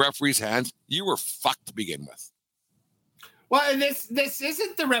leave in the referee's hands, you were fucked to begin with. Well, and this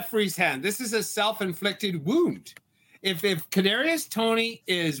isn't the referee's hand. This is a self-inflicted wound. If Kadarius Toney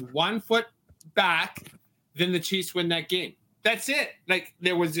is 1 foot back, then the Chiefs win that game. That's it. Like,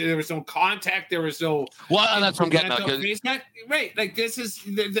 there was no contact. There was no. Well, that's what I'm getting at. Right. Like, this is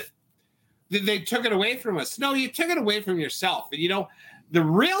they took it away from us. No, you took it away from yourself. And the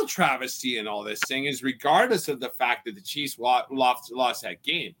real travesty in all this thing is, regardless of the fact that the Chiefs lost that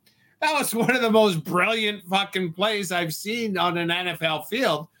game, that was one of the most brilliant fucking plays I've seen on an NFL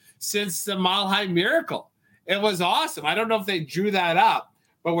field since the Mile High Miracle. It was awesome. I don't know if they drew that up.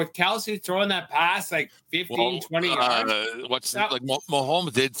 But with Kelce throwing that pass like 15, 20 yards.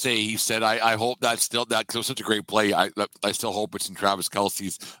 Mahomes did say, he said, I hope that's still that, because it was such a great play. I still hope it's in Travis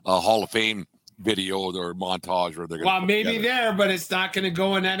Kelce's Hall of Fame video or montage. Or they're maybe there, but it's not going to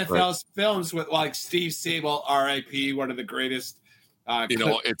go in NFL's films with like Steve Sable, RIP, one of the greatest.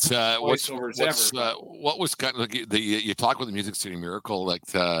 It's what was kind of like you talk about the Music City Miracle, like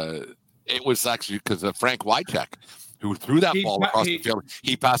it was actually because of Frank Wycheck, who threw that ball across the field.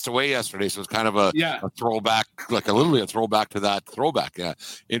 He passed away yesterday, so it's kind of a throwback, like literally a throwback to that throwback. Yeah,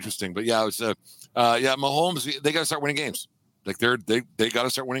 interesting. But yeah, it was Mahomes. They got to start winning games. Like they got to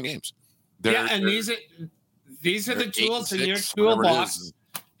start winning games. And these are the tools in your toolbox.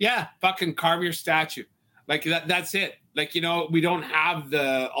 Yeah, fucking carve your statue. Like that's it. Like, we don't have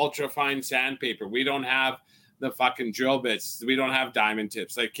the ultra fine sandpaper. We don't have the fucking drill bits. We don't have diamond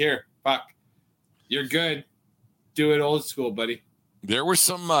tips. Like, here, you're good. Do it old school, buddy. There were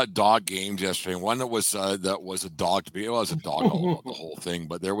some dog games yesterday. One that was a dog to be. It was a dog the whole thing,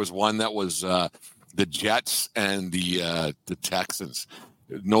 but there was one that was the Jets and the Texans.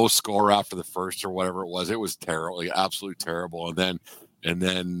 No score after the first or whatever it was. It was terrible, like, absolutely terrible. And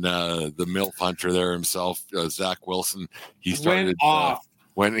then the MILF hunter there himself, Zach Wilson, he started off.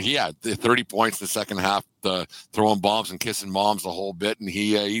 When he had 30 points in the second half, throwing bombs and kissing moms the whole bit, and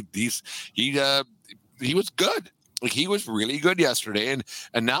he was good. Like, he was really good yesterday,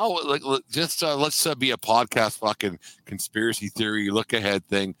 and now let's be a podcast fucking conspiracy theory look ahead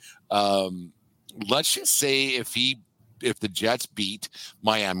thing. Let's just say if the Jets beat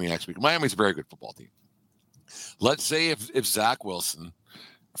Miami next week, Miami's a very good football team. Let's say if Zach Wilson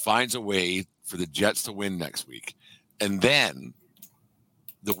finds a way for the Jets to win next week, and then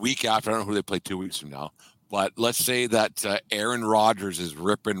the week after, I don't know who they play 2 weeks from now, but let's say that Aaron Rodgers is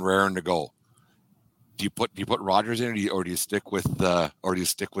raring to go. Do you put Rodgers in, or do you stick with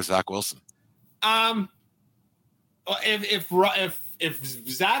Zach Wilson? If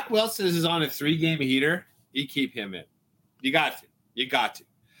Zach Wilson is on a 3-game heater, you keep him in. You got to,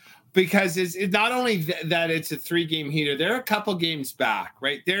 because it's not only that it's a 3-game heater. They're a couple games back,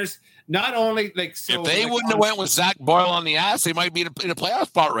 right? There's not only if they wouldn't have went with Zach Boyle on the ass, they might be in a playoff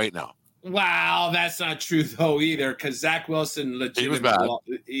spot right now. Wow, that's not true though either, because Zach Wilson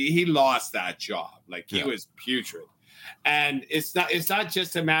he lost that job. Like, he was putrid, and it's not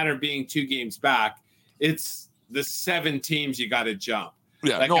just a matter of being 2 games back. It's the 7 teams you got to jump.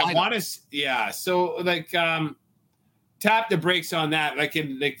 Yeah, I want to. Yeah, so tap the brakes on that. Like,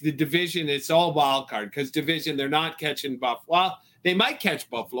 in the division, it's all wild card, because division, they're not catching Buffalo. Well, they might catch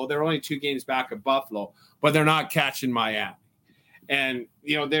Buffalo. They're only 2 games back of Buffalo, but they're not catching Miami. And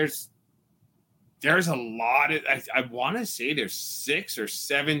there's a lot of, I want to say there's 6 or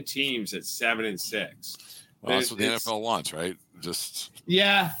 7 teams at 7-6. Well, that's what the NFL wants, right?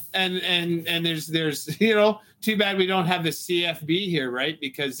 And there's too bad we don't have the CFB here, right?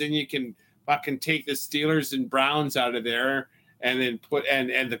 Because then you can fucking take the Steelers and Browns out of there, and then put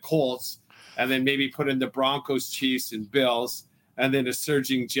and the Colts, and then maybe put in the Broncos, Chiefs, and Bills. And then the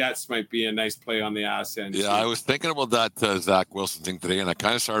surging Jets might be a nice play on the ass end. Yeah, I was thinking about that Zach Wilson thing today, and I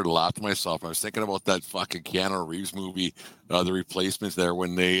kind of started to laugh to myself. I was thinking about that fucking Keanu Reeves movie, The Replacements, there,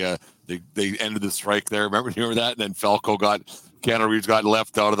 when they ended the strike there. Remember that? And then Falco got Keanu Reeves got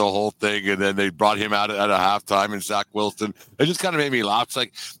left out of the whole thing, and then they brought him out at a halftime, and Zach Wilson. It just kind of made me laugh. It's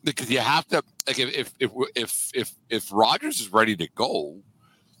like, because you have to, like, if Rodgers is ready to go,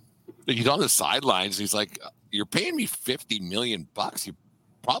 he's on the sidelines. He's like, "You're paying me $50 million. You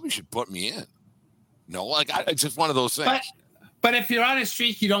probably should put me in." No, like, it's just one of those things. But if you're on a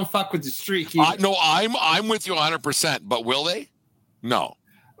streak, you don't fuck with the streak. No, I'm with you 100%. But will they? No.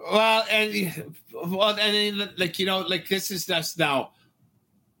 Well, like, like, this is just now.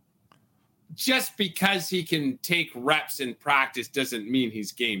 Just because he can take reps in practice doesn't mean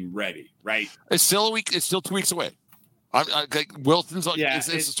he's game ready, right? It's still a week. It's still 2 weeks away. Like Wilson's it's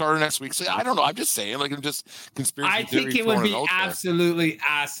the starter next week. So I don't know. I'm just saying, like, I'm just conspiracy. I think it would be absolutely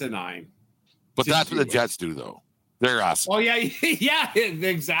asinine. But that's what the Jets do, though. They're awesome. Oh, yeah,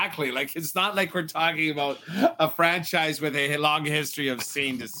 exactly. Like, it's not like we're talking about a franchise with a long history of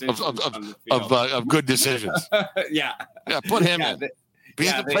sane decisions of good decisions. Yeah, put him in. He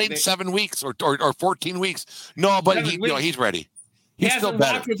hasn't played 7 weeks or 14 weeks. No, but he's ready. He's still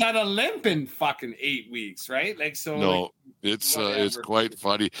better. Walked without a limp in fucking 8 weeks, right? Like, so. No, it's quite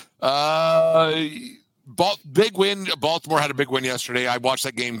funny. Big win. Baltimore had a big win yesterday. I watched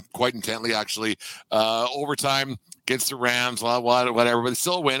that game quite intently, actually. Overtime against the Rams, whatever, but it's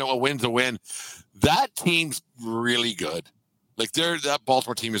still a win. A win's a win. That team's really good. Like, that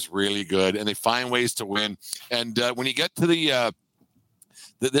Baltimore team is really good, and they find ways to win. And when you get to the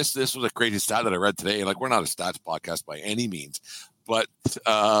this was a crazy stat that I read today. Like, we're not a stats podcast by any means, but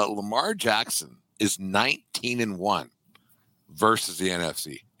Lamar Jackson is 19-1 versus the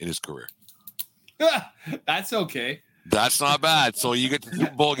NFC in his career. That's okay. That's not bad. So you get to the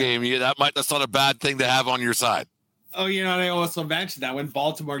Super Bowl game. That's not a bad thing to have on your side. Oh, they also mentioned that when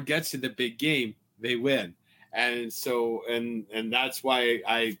Baltimore gets to the big game, they win. And so, and that's why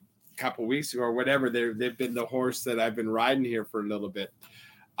a couple weeks ago or whatever, they've been the horse that I've been riding here for a little bit.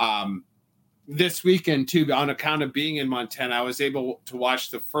 This weekend too, on account of being in Montana, I was able to watch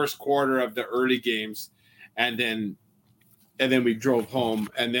the first quarter of the early games, and then we drove home,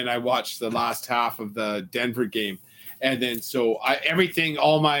 and then I watched the last half of the Denver game. And then, so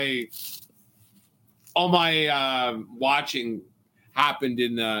all my watching happened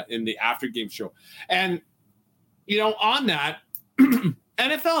in the after game show. And, on that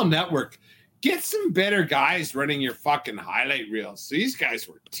NFL Network, get some better guys running your fucking highlight reels. So these guys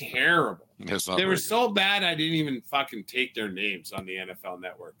were terrible. They were so bad, I didn't even fucking take their names on the NFL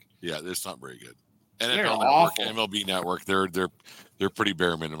Network. Yeah, it's not very good. NFL Network, MLB Network, they're pretty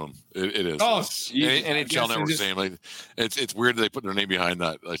bare minimum. It is. Oh, NHL Network, same. Like, it's weird that they put their name behind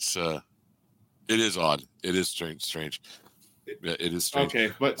that. It's it is odd. It is strange. Yeah, it is strange.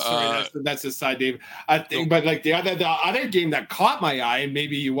 Okay, but sorry, that's a side, Dave. I think, but like the other game that caught my eye, and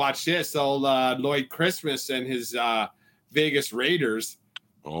maybe you watched this, Lloyd Christmas and his Vegas Raiders.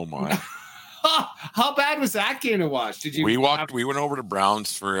 Oh my. How bad was that game to watch? Did you? We went over to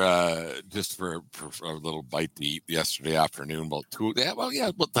Browns for just for a little bite to eat yesterday afternoon. About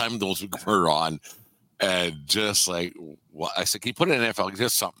what time those were on, and just like what I said, can you put an NFL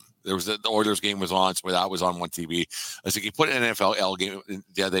just something? There was the Oilers game was on, so that was on one TV. I said, can you put an NFL game?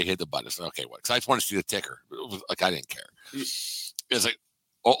 Yeah, they hit the button. I said, okay, what? Because I just wanted to see the ticker. It was like, I didn't care. It's like,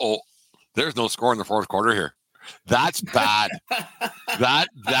 there's no score in the fourth quarter here. That's bad.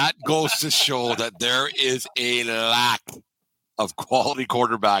 that goes to show that there is a lack of quality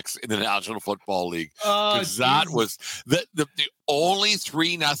quarterbacks in the National Football League. Because that was the only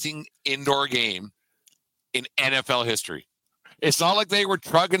 3-0 indoor game in NFL history. It's not like they were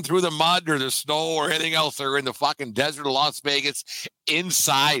trugging through the mud or the snow or anything else. They're in the fucking desert of Las Vegas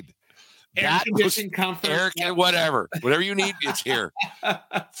inside. Air conditioned comfort. Whatever you need, it's here.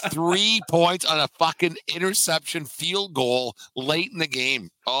 3 points on a fucking interception field goal late in the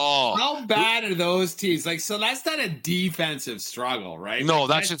game. Oh, how bad are those teams? Like, so that's not a defensive struggle, right? No,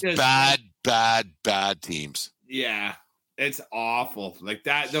 that's just bad teams. Yeah, it's awful. Like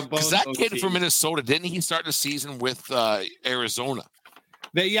that. Because that kid teams from Minnesota, didn't he start the season with Arizona?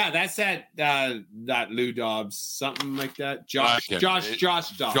 That's that Lou Dobbs, something like that. Josh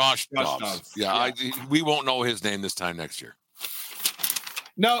Dobbs. Yeah. We won't know his name this time next year.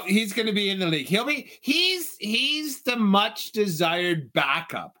 No, he's going to be in the league. He's the much desired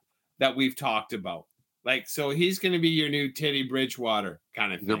backup that we've talked about. Like, so he's going to be your new Teddy Bridgewater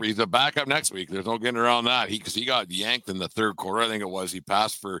kind of thing. He's a backup next week. There's no getting around that. Because he got yanked in the third quarter. I think it was. He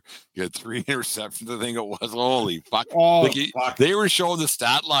passed he had 3 interceptions. I think it was. Holy fuck! Fuck. They were showing the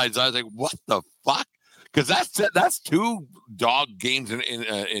stat lines. I was like, what the fuck? Because that's 2 dog games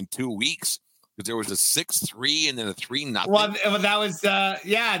in 2 weeks. Because there was a 6-3 and then a 3-0. Well, that was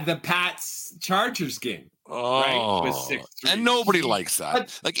the Pats Chargers game. right? With Oh, 6-3. and nobody likes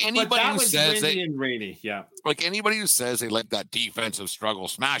that. Like anybody who says windy and rainy, yeah. Like anybody who says they like that defensive struggle,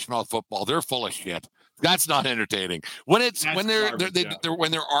 smash mouth football, they're full of shit. That's not entertaining. When when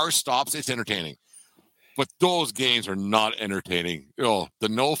there are stops, it's entertaining. But those games are not entertaining. Oh, the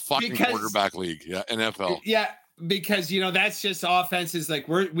no fucking quarterback league, yeah, NFL. Yeah, because that's just offenses like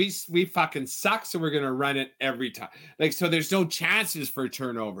we fucking suck, so we're gonna run it every time. Like, so there's no chances for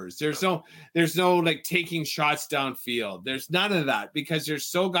turnovers. There's no like taking shots downfield. There's none of that because they're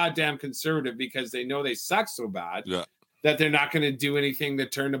so goddamn conservative because they know they suck so bad that they're not gonna do anything to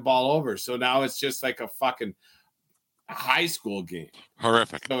turn the ball over. So now it's just like a fucking high school game.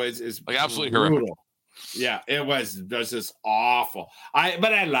 Horrific. So it's like absolutely brutal. Horrific. Yeah, it was just awful.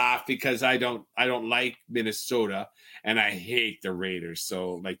 But I laugh because I don't like Minnesota and I hate the Raiders.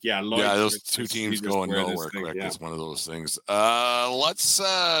 So like, those two teams going nowhere quick. Yeah. It's one of those things. Let's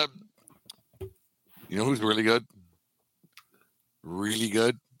who's really good? Really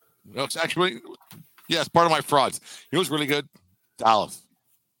good. No, it's actually it's part of my frauds. You know who's really good? Dallas.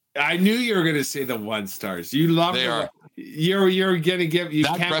 I knew you were going to say the 1 stars. You love them. You're going to give. You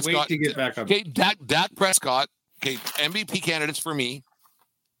Dak can't Prescott, wait to get back up. Okay, Dak Prescott. Okay, MVP candidates for me.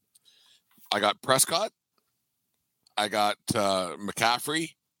 I got Prescott. I got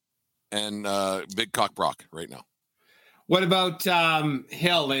McCaffrey, and Big Cock Brock right now. What about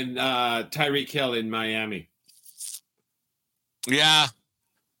Hill and Tyreek Hill in Miami? Yeah.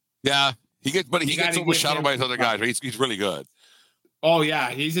 He gets overshadowed by his other guys. Right? He's really good. Oh yeah,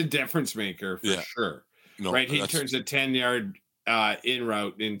 he's a difference maker for sure. No, right, he turns a 10-yard in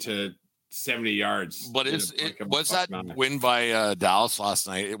route into 70 yards. But was that win by Dallas last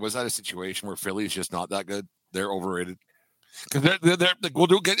night? Was that a situation where Philly's just not that good? They're overrated. Because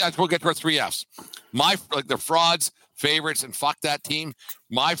we'll get to our 3 Fs. The frauds, favorites, and fuck that team.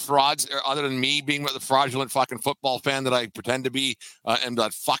 My frauds, other than me being the fraudulent fucking football fan that I pretend to be, and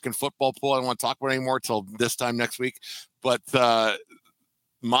that fucking football pool I don't want to talk about anymore till this time next week. But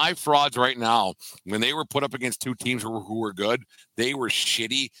my frauds right now, when they were put up against two teams who were good, they were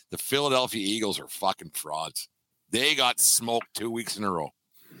shitty. The Philadelphia Eagles are fucking frauds. They got smoked 2 weeks in a row.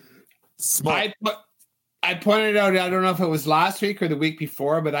 I pointed out, I don't know if it was last week or the week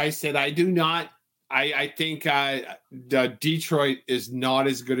before, but I said I do not. I think Detroit is not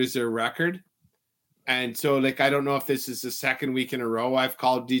as good as their record. And so, I don't know if this is the second week in a row I've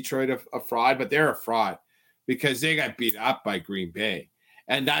called Detroit a fraud, but they're a fraud because they got beat up by Green Bay.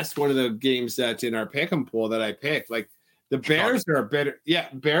 And that's one of the games that's in our pick'em pool that I picked. Like, the Bears are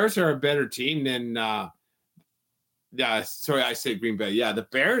a better team than sorry, I say Green Bay. Yeah, the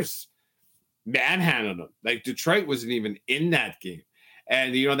Bears manhandled them. Like, Detroit wasn't even in that game.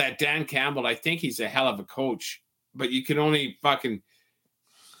 And that Dan Campbell, I think he's a hell of a coach, but you can only fucking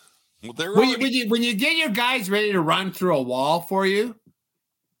when you get your guys ready to run through a wall for you,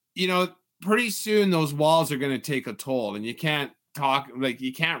 pretty soon those walls are going to take a toll, and you can't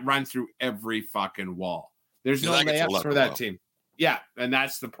run through every fucking wall. There's no layups for that team. Yeah, and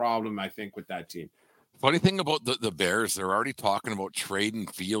that's the problem, I think, with that team. Funny thing about the Bears, they're already talking about trading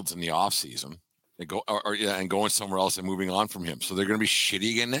Fields in the offseason and going somewhere else and moving on from him. So they're going to be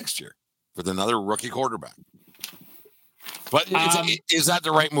shitty again next year with another rookie quarterback. But is that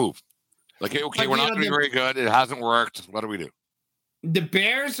the right move? Okay, we're not going to be very good. It hasn't worked. What do we do? The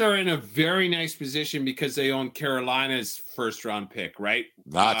Bears are in a very nice position because they own Carolina's first-round pick, right?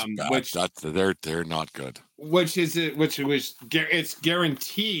 That's bad. They're not good. It's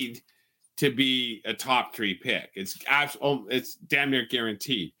guaranteed to be a top 3 pick. It's damn near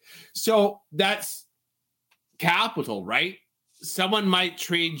guaranteed. So that's capital, right? Someone might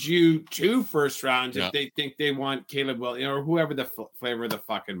trade you 2 first rounds if they think they want Caleb Williams or whoever the flavor of the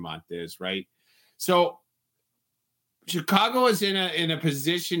fucking month is, right? So Chicago is in a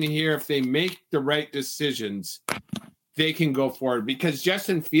position here. If they make the right decisions, they can go forward because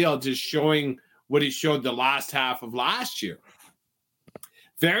Justin Fields is showing what he showed the last half of last year.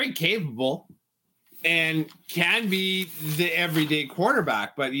 Very capable and can be the everyday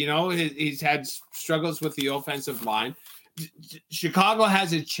quarterback, but he's had struggles with the offensive line. Chicago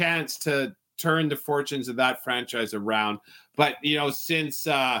has a chance to turn the fortunes of that franchise around, but since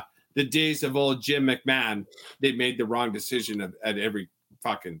the days of old Jim McMahon, they made the wrong decision at every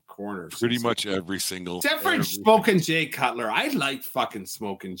fucking corner. Pretty much every single. Except for Smoking Jay Cutler. I liked fucking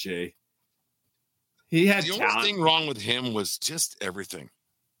Smoking Jay. He had the talent. only thing wrong with him was just everything.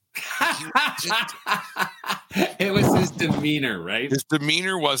 It was his demeanor, right? His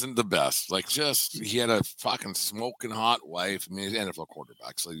demeanor wasn't the best. He had a fucking smoking hot wife. I mean, he's an NFL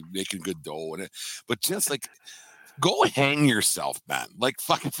quarterback, so he's making good dough in it. But go hang yourself, man.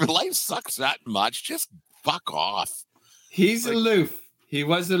 Fucking, for life sucks that much. Just Fuck off. He's aloof. He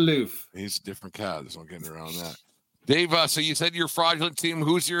was aloof. He's a different cat. There's no getting around that. Dave, so you said your fraudulent team.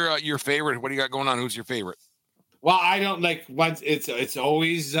 Who's your favorite? What do you got going on? Who's your favorite? Well, I don't like once. It's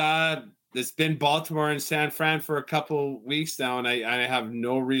always it's been Baltimore and San Fran for a couple weeks now, and I have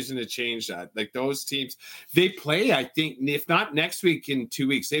no reason to change that. Like those teams, they play. I think if not next week, in 2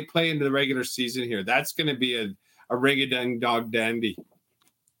 weeks, they play into the regular season here. That's going to be a ring-a-ding-dog dandy.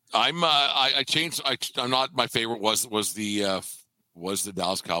 I changed. I'm not. My favorite was the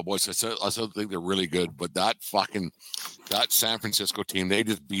Dallas Cowboys. I still think they're really good, but that San Francisco team, they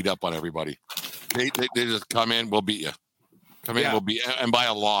just beat up on everybody. They just come in, we'll beat you. We'll beat you, and by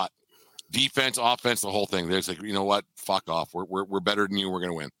a lot. Defense, offense, the whole thing. There's like, you know what? Fuck off. We're better than you. We're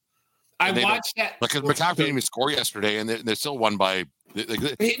gonna win. And I watched that because McCaffrey didn't even score yesterday, and they still won by. He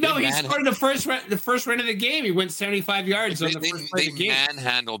scored the first run of the game. He went 75 yards on the first play of the game. They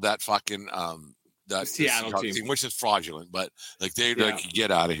manhandled that fucking that Seattle team, which is fraudulent. But like like,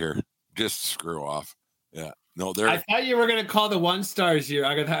 get out of here, just screw off. Yeah, no, they're. I thought you were going to call the 1-stars here.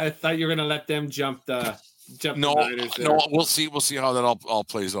 I thought you were going to let them jump the. No, we'll see. We'll see how that all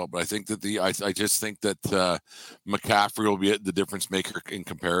plays out. But I think that I just think that McCaffrey will be the difference maker in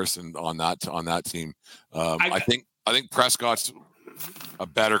comparison on that team. I think Prescott's a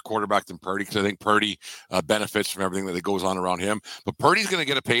better quarterback than Purdy, because I think Purdy benefits from everything that goes on around him. But Purdy's going to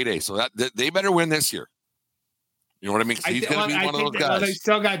get a payday, so that they better win this year. You know what I mean? He's going to be one of those guys. Well, they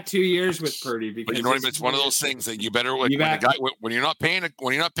still got 2 years with Purdy, because but you know what I mean. It's one of those things that you better when you're not paying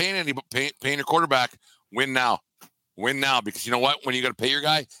your quarterback. Win now, because you know what? When you got to pay your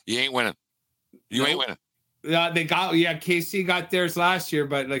guy, you ain't winning. Ain't winning. KC got theirs last year,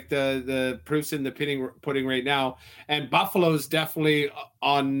 but like the proof's in the pudding right now. And Buffalo's definitely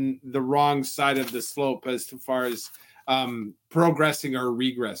on the wrong side of the slope as far as progressing or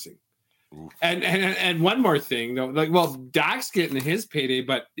regressing. Ooh. And one more thing though, Dak's getting his payday,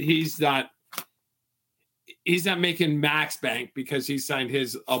 but he's not making max bank because he signed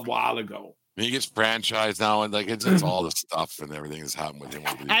his a while ago. He gets franchised now, and like it's all the stuff and everything that's happened with him.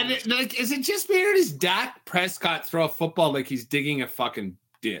 And is it just weird? Does Dak Prescott throw a football like he's digging a fucking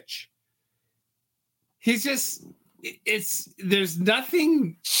ditch? He's just there's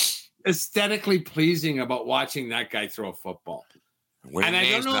nothing aesthetically pleasing about watching that guy throw a football. And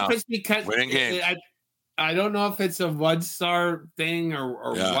I don't know if it's because I don't know if it's a 1-star thing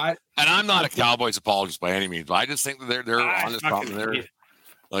or what. And I'm not a Cowboys apologist by any means, but I just think that they're on this problem there.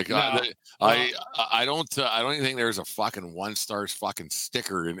 Like I don't even think there's a fucking 1-star fucking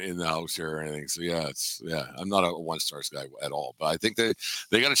sticker in the house here or anything. So I'm not a 1-star guy at all. But I think they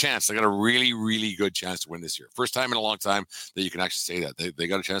got a chance. They got a really, really good chance to win this year. First time in a long time that you can actually say that they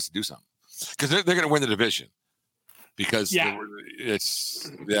got a chance to do something, because they're going to win the division. Because the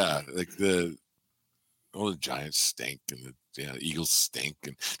Giants stink and the Eagles stink,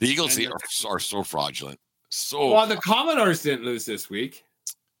 and the Eagles are so fraudulent. So the Commodores didn't lose this week.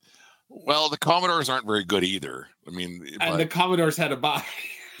 Well, the Commodores aren't very good either. I mean, the Commodores had a bye.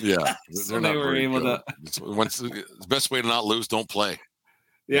 Yeah, so they were able to. The best way to not lose, don't play.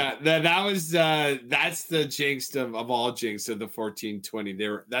 Yeah, that was that's the jinx of all jinx of the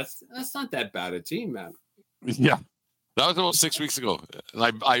 14-20. That's not that bad a team, man. Yeah. That was about 6 weeks ago.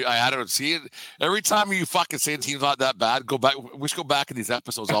 And I had to see it. Every time you fucking say the team's not that bad, go back. We should go back in these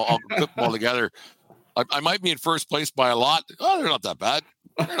episodes. I'll put them all together. I might be in first place by a lot. Oh, they're not that bad.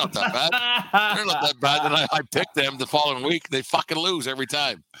 They're not that bad. They're not that bad. Then I pick them the following week. They fucking lose every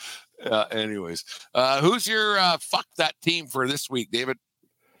time. Anyways, who's your fuck that team for this week, David?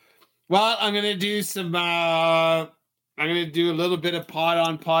 Well, I'm gonna do some. I'm gonna do a little bit of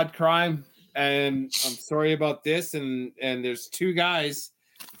pod crime, and I'm sorry about this. And there's two guys.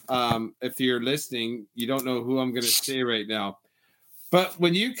 If you're listening, you don't know who I'm gonna say right now. But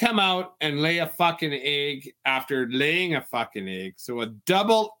when you come out and lay a fucking egg after laying a fucking egg, so a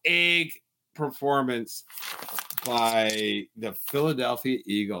double egg performance by the Philadelphia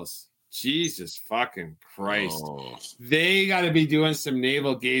Eagles. Jesus fucking Christ. Oh. They got to be doing some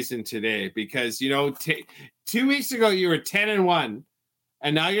navel gazing today because, 2 weeks ago you were 10-1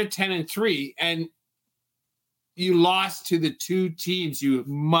 and now you're 10-3 and you lost to the two teams you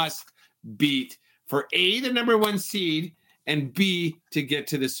must beat for A, the number one seed, and B, to get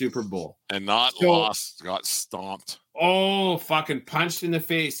to the Super Bowl. And lost, got stomped. Oh, fucking punched in the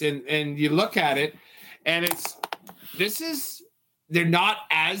face. And you look at it, and they're not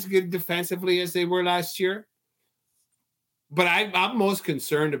as good defensively as they were last year. But I'm most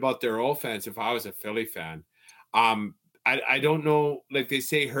concerned about their offense if I was a Philly fan. I don't know, like they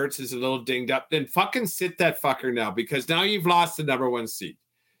say Hurts is a little dinged up. Then fucking sit that fucker now, because now you've lost the number one seed.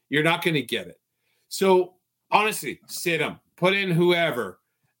 You're not going to get it. So honestly, sit them, put in whoever,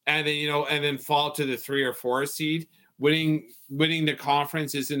 and then and then fall to the 3 or 4 seed. Winning the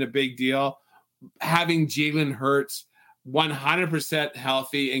conference isn't a big deal. Having Jalen Hurts 100%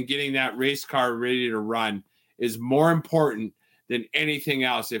 healthy and getting that race car ready to run is more important than anything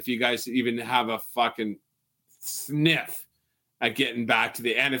else. If you guys even have a fucking sniff at getting back to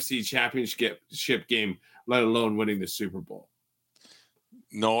the NFC Championship game, let alone winning the Super Bowl.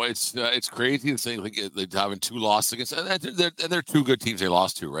 No, it's crazy to think like they're having 2 losses against, and they're 2 good teams they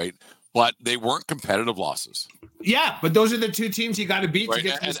lost to, right? But they weren't competitive losses. Yeah, but those are the 2 teams you got to beat to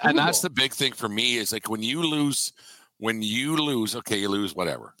get to the Super Bowl. And that's the big thing for me is like when you lose, okay, you lose,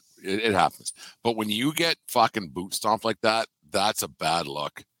 whatever. It happens. But when you get fucking boot stomped like that, that's a bad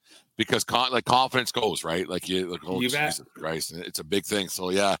look. Because confidence goes, right? Like Jesus Christ, and it's a big thing.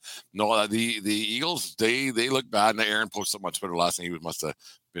 So yeah, no, the Eagles they look bad. And Aaron posted something on Twitter last night. He must have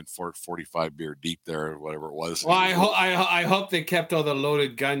been 45 beer deep there, or whatever it was. Well, I hope they kept all the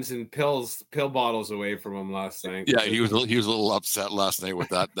loaded guns and pill bottles away from him last night. Yeah, he was a little upset last night with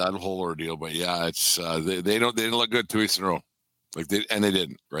that whole ordeal. But yeah, it's they didn't look good 2 weeks in a row. Like they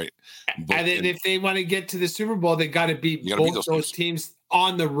didn't, right? But, and then if they want to get to the Super Bowl, they got to beat both those teams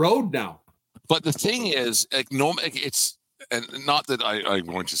on the road now. But the thing is, like, it's, and not that I'm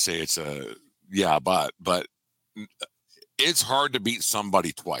going to say it's but it's hard to beat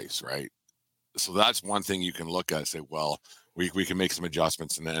somebody twice, right? So that's one thing you can look at and say, well, we can make some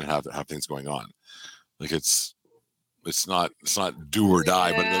adjustments and then have things going on. Like it's not do or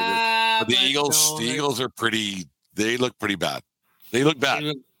die, but the Eagles are pretty. They look pretty bad. They look bad.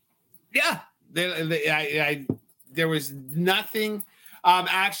 Yeah, there was nothing.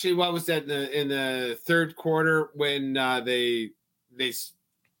 Actually, what was that in the third quarter when they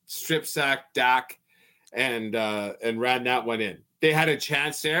strip sacked Dak and ran that one in? They had a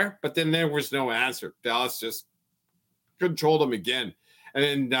chance there, but then there was no answer. Dallas just controlled them again,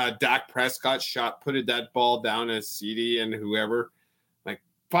 and then Dak Prescott putted that ball down as CD and whoever.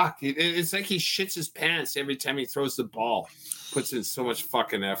 Fuck, it's like he shits his pants every time he throws the ball. Puts in so much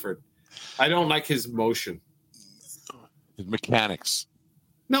fucking effort. I don't like his motion. His mechanics.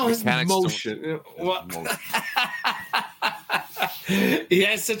 No, his motion. He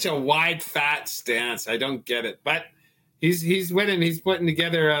has such a wide, fat stance. I don't get it. But he's winning. He's putting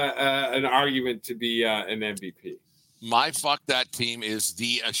together an argument to be an MVP. My fuck that team is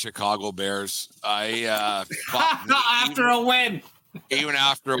the Chicago Bears. After a win. Even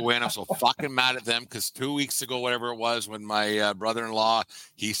after a win, I'm so fucking mad at them because 2 weeks ago, whatever it was, when my brother-in-law,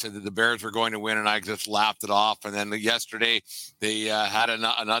 he said that the Bears were going to win, and I just laughed it off. And then yesterday, they had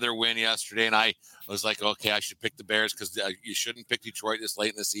another win yesterday, and I was like, okay, I should pick the Bears because you shouldn't pick Detroit this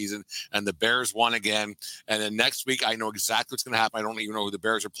late in the season. And the Bears won again. And then next week, I know exactly what's going to happen. I don't even know who the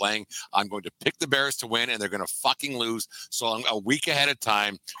Bears are playing. I'm going to pick the Bears to win, and they're going to fucking lose. So I'm a week ahead of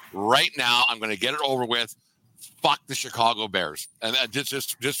time. Right now, I'm going to get it over with. Fuck the Chicago Bears. And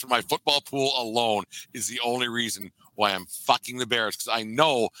just for my football pool alone is the only reason why I'm fucking the Bears, because I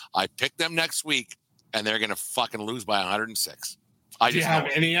know I picked them next week and they're going to fucking lose by 106. Do you have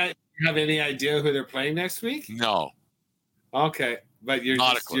any idea who they're playing next week? No. Okay, but you're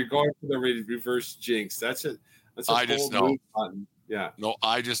going for the reverse jinx. That's I just know. Yeah. No,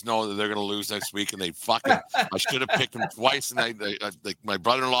 I just know that they're going to lose next week, and they fucking. I should have picked them twice, and like my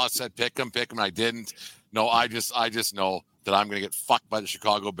brother-in-law said, pick them. I didn't. No, I just know that I'm going to get fucked by the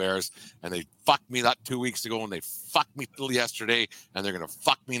Chicago Bears, and they fucked me that 2 weeks ago, and they fucked me till yesterday, and they're going to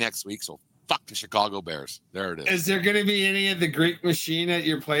fuck me next week. So fuck the Chicago Bears. There it is. Is there going to be any of the Greek machine at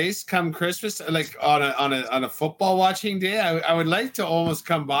your place come Christmas, like on a football watching day? I would like to almost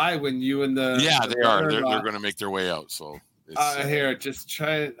come by when you and the they are. They're going to make their way out. So. Here,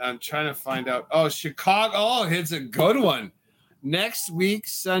 I'm trying to find out. Oh, Chicago. Oh, it's a good one. Next week,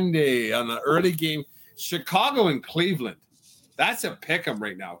 Sunday, on the early game, Chicago and Cleveland. That's a pick 'em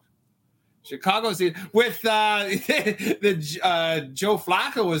right now. Chicago's with Joe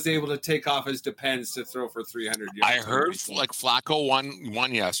Flacco was able to take off his Depends to throw for 300 yards. I heard like Flacco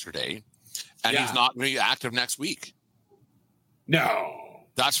won yesterday, and he's not going to be active next week. No,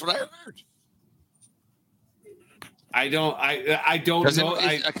 that's what I heard. I don't know. Because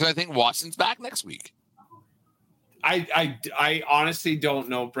I think Watson's back next week. I honestly don't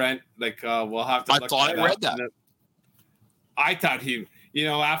know, Brent. Like we'll have to. I thought I read that. I thought he,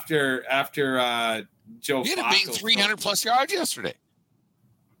 after Joe, he had a big 300 plus yards yesterday.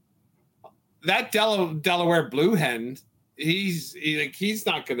 That Delaware Blue Hen, he's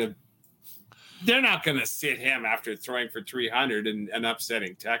not gonna. They're not gonna sit him after throwing for 300 and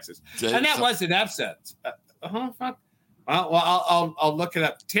upsetting Texas. And that was an upset. Fuck. Well, I'll look it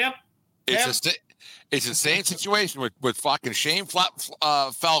up. Tim. It's the same situation with fucking Shane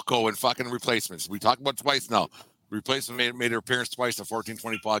Falco and fucking replacements. We talked about twice now. Replacement made her appearance twice in the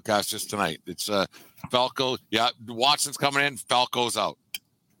 1420 podcast just tonight. It's Falco. Yeah, Watson's coming in. Falco's out.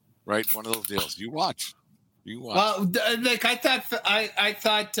 Right, one of those deals. You watch. Well, like I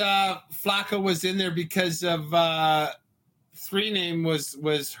thought Flacco was in there because of three name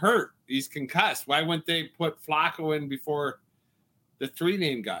was hurt. He's concussed. Why wouldn't they put Flacco in before the three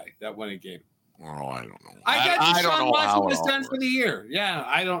name guy that won a game? Oh, I don't know. I don't know Watson was done for the year. Yeah,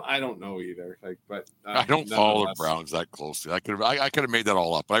 I don't know either. Like, but I don't follow the Browns that closely. I could have made that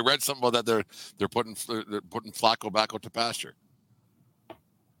all up. But I read something about that they're putting Flacco back out to pasture.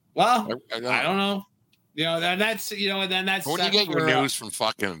 Well, I don't know. And that's then that's when you get your news from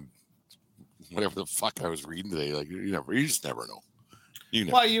fucking whatever the fuck I was reading today, like you just never know.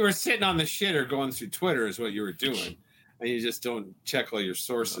 Well, you were sitting on the shitter going through Twitter is what you were doing. And you just don't check all your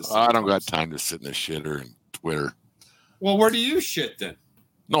sources. I don't got time to sit in the shitter and Twitter. Well, where do you shit then?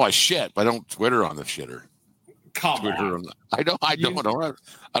 No, I shit, but I don't Twitter on the shitter. Come Twitter on. I don't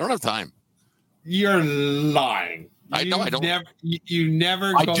have time. You're lying. I know. I don't. You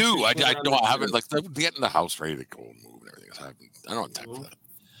never. I do. I haven't. Like, getting the house ready to go and move and everything. I don't have time for that.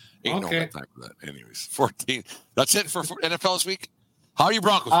 Ain't no time for that. Anyways, 14. That's it for NFL this week. How are you,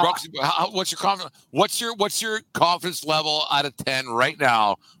 Broncos? What's your confidence? What's your confidence level out of 10 right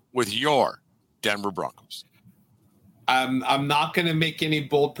now with your Denver Broncos? I'm not going to make any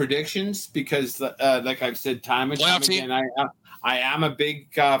bold predictions because, like I've said time and time again, I am a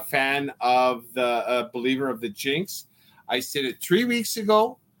big fan of the believer of the jinx. I said it 3 weeks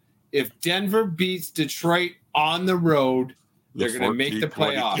ago. If Denver beats Detroit on the road, they're going to make the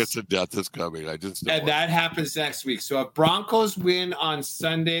playoffs. Kiss of death is coming. That happens next week. So if Broncos win on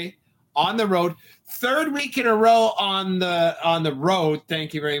Sunday on the road, third week in a row on the road.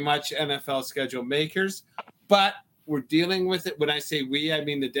 Thank you very much, NFL schedule makers. But we're dealing with it. When I say we, I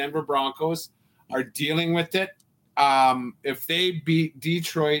mean the Denver Broncos are dealing with it. If they beat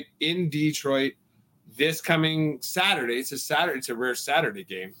Detroit in Detroit this coming Saturday, it's a rare Saturday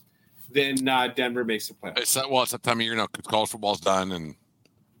game. Then Denver makes the playoffs. It's that time of year now because college football's done, and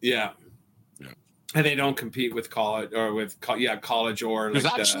and they don't compete with college or college or. There's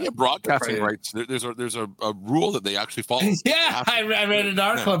actually a broadcasting rights. There's a rule that they actually follow. Yeah, I read an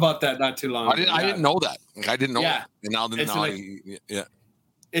article about that not too long ago. I didn't know that. I didn't know that. And now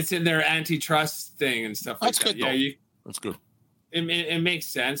it's in their antitrust thing and stuff like that. That's good. That's good. It makes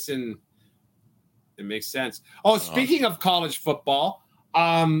sense, and it makes sense. Oh, speaking of college football.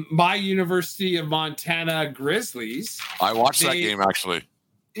 My University of Montana Grizzlies. I watched that game actually.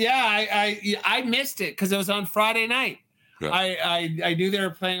 Yeah, I missed it because it was on Friday night. Yeah. I knew they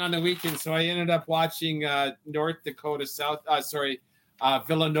were playing on the weekend, so I ended up watching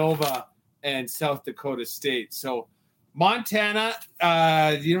Villanova and South Dakota State. So Montana,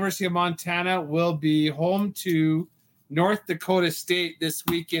 the University of Montana will be home to North Dakota State this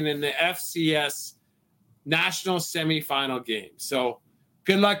weekend in the FCS national semifinal game. So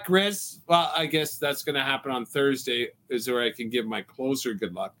good luck, Grizz. Well, I guess that's going to happen on Thursday is where I can give my closer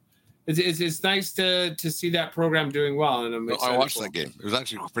good luck. It's nice to see that program doing well. And I watched that game. It was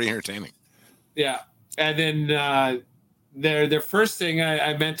actually pretty entertaining. Yeah. And then their first thing,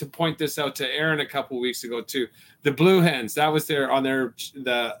 I meant to point this out to Aaron a couple weeks ago too. The Blue Hens, that was in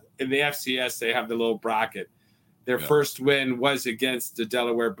the FCS, they have the little bracket. Their first win was against the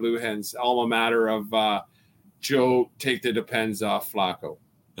Delaware Blue Hens, alma mater of Joe, take the depends off Flacco.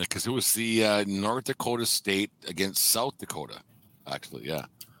 Because it was the North Dakota State against South Dakota, actually. Yeah.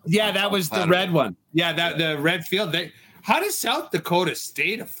 Yeah, that was the red one. Yeah, the red field. How does South Dakota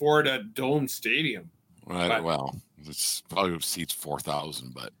State afford a dome stadium? Well, it's probably seats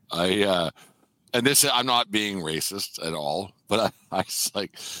 4,000. But I'm not being racist at all. But I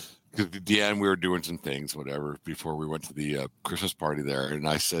like, because at the end we were doing some things, whatever, before we went to the Christmas party there, and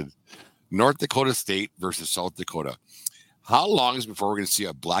I said, North Dakota State versus South Dakota. How long is before we're going to see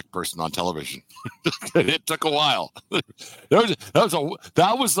a black person on television? It took a while.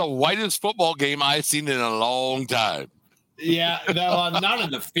 That was the whitest football game I've seen in a long time. Yeah, not in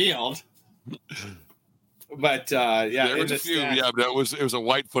the field, but there was a few. Yeah, but it was a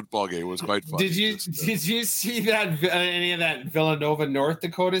white football game. It was quite fun. Did you see that any of that Villanova North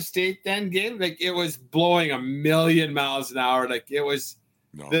Dakota State then game? Like it was blowing a million miles an hour. Like it was.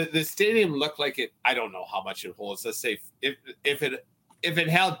 No. The stadium looked like it. I don't know how much it holds. Let's say if it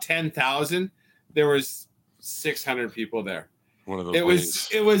held 10,000, there was 600 people there. One of those.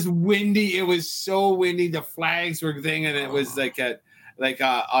 It was windy. It was so windy. The flags were thing, and it was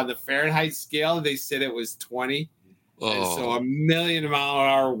on the Fahrenheit scale, they said it was 20. And so a million mile an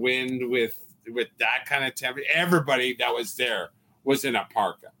hour wind with with that kind of temperature. Everybody that was there was in a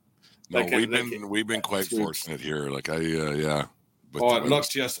parka. No, we've been quite fortunate here. Like yeah. But it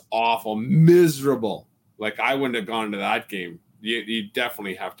looked just awful, miserable. Like I wouldn't have gone to that game. You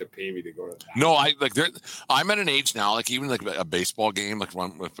definitely have to pay me to go to that. No, I'm at an age now, like even like a baseball game, like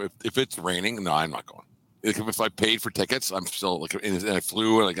if it's raining, no, I'm not going. If I paid for tickets, I'm still like, and I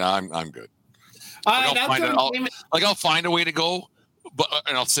flew, like I'm good. I'll find a way to go,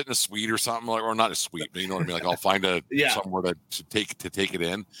 and I'll sit in a suite or something, or not a suite, but you know what I mean. Like I'll find somewhere to take it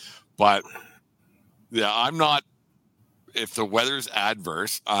in. But yeah, I'm not. If the weather's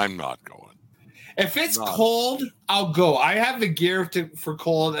adverse, I'm not going. If it's cold, I'll go. I have the gear for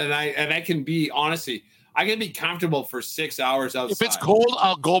cold, and I can be, honestly, I can be comfortable for 6 hours outside. If it's cold,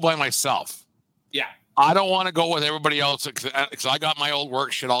 I'll go by myself. Yeah. I don't want to go with everybody else because I got my old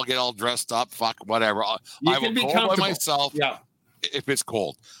work shit. I'll get all dressed up. Fuck, whatever. I will go by myself if it's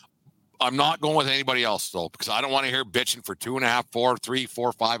cold. I'm not going with anybody else, though, because I don't want to hear bitching for 2.5, 4, 3,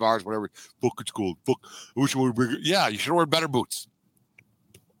 4, 5 hours, whatever. Fuck, it's cold. Fuck, I wish I would bring it. Yeah, you should wear better boots.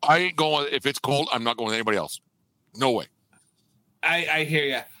 I ain't going. If it's cold, I'm not going with anybody else. No way. I hear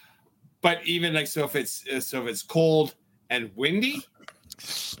you, but even like if it's cold and windy,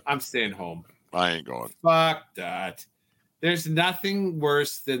 I'm staying home. I ain't going. Fuck that. There's nothing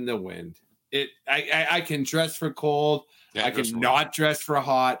worse than the wind. I can dress for cold. I can not dress for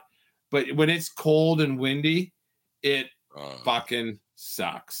hot, but when it's cold and windy, it fucking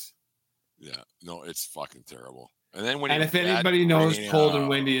sucks. Yeah, no, it's fucking terrible. And then if anybody knows cold and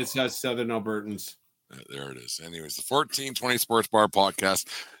windy, it's us Southern Albertans. There it is. Anyways, the 1420 Sports Bar Podcast,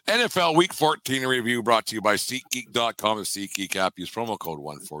 NFL Week 14 review brought to you by SeatGeek.com. The SeatGeek app. Use promo code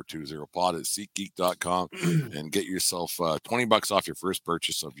 1420pod at SeatGeek.com and get yourself $20 off your first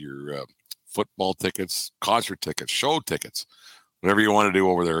purchase of your football tickets, concert tickets, show tickets, whatever you want to do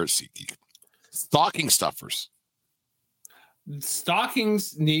over there at SeatGeek. Stocking stuffers.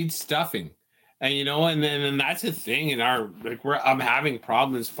 Stockings need stuffing. And and that's a thing in our I'm having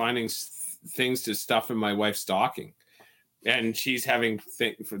problems finding things to stuff in my wife's stocking, and she's having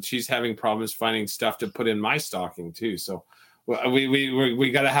problems finding stuff to put in my stocking too. So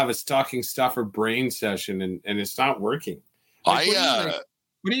we got to have a stocking stuffer brain session, and it's not working. What do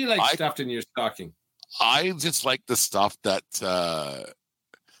you like stuffed in your stocking? I just like the stuff that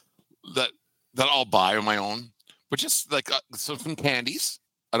I'll buy on my own, but just like some candies.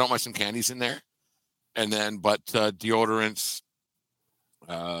 I don't mind some candies in there. And then, but deodorants.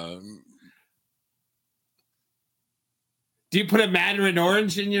 Do you put a mandarin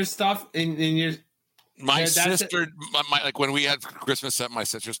orange in your stuff? In your my sister, like when we had Christmas at my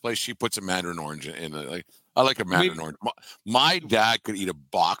sister's place, she puts a mandarin orange in it. Like I like a mandarin orange. My dad could eat a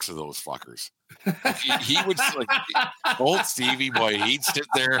box of those fuckers. He would like old Stevie boy. He'd sit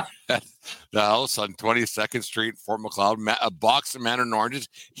there at the house on 22nd Street, Fort McLeod, a box of mandarin oranges.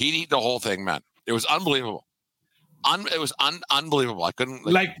 He'd eat the whole thing, man. It was unbelievable. It was unbelievable. I couldn't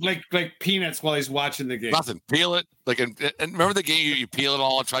like peanuts while he's watching the game. Nothing. Peel it and remember the game you peel it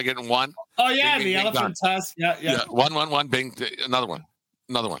all and try getting one. Oh yeah, bing, the bing, elephant tusk. Yeah. One. Bing. Another one.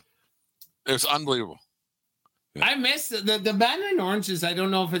 It was unbelievable. Yeah. I miss the mandarin oranges. I don't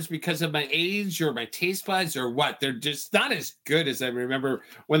know if it's because of my age or my taste buds or what. They're just not as good as I remember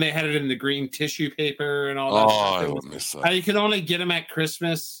when they had it in the green tissue paper and all that. Oh, I miss that. You could only get them at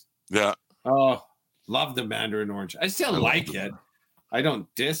Christmas. Yeah. Oh, love the mandarin orange. I still like it. I don't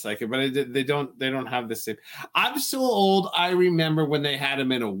dislike it, but they don't have the same. I'm so old. I remember when they had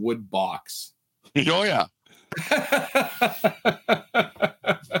them in a wood box. Oh yeah.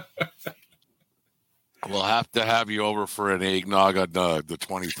 We'll have to have you over for an eggnog on the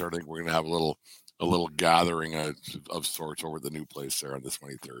 23rd. I think we're gonna have a little gathering of sorts over at the new place there on the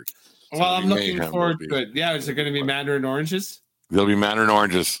 23rd. So well, I'm looking forward to it. Yeah, is it going to be mandarin oranges? There'll be mandarin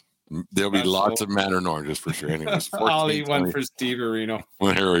oranges. There'll be lots of mandarin oranges for sure. Anyways, I'll eat one for Steve Areno.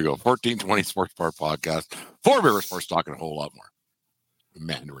 Well, here we go. 1420 Sports Bar Podcast. 4 Beer Sports talking a whole lot more.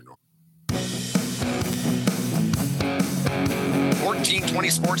 Mandarin orange. 1420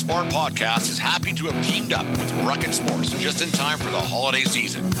 Sports Bar Podcast is happy to have teamed up with Rucket Sports just in time for the holiday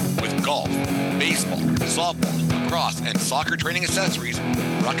season. With golf, baseball, softball, lacrosse, and soccer training accessories,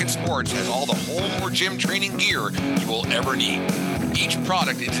 Rucket Sports has all the home or gym training gear you will ever need. Each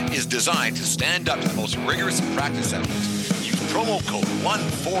product is designed to stand up to the most rigorous practice sessions. Use promo code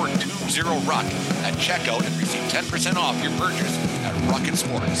 1420RUCK at checkout and receive 10% off your purchase at Rucket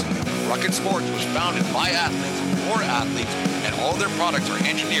Sports. Rucket Sports was founded by athletes for athletes, and all their products are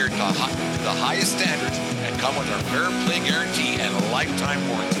engineered to the highest standards and come with our fair play guarantee and a lifetime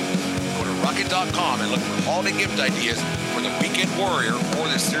warranty. Go to Rucket.com and look for holiday gift ideas for for the weekend warrior or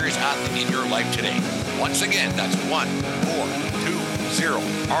the serious athlete in your life today. Once again, that's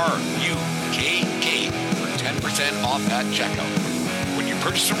 1420RUJK for 10% off at checkout. When you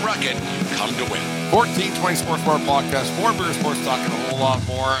purchase from Rugged, you come to win. 1420 Sports Bar Podcast, Four Beer Sports Talk, and a whole lot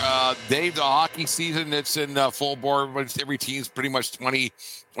more. Dave, the hockey season, it's in full bore. Every team's pretty much 20,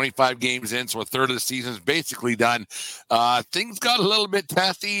 25 games in, so a third of the season is basically done. Things got a little bit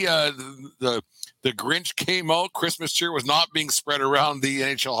testy. The Grinch came out. Christmas cheer was not being spread around the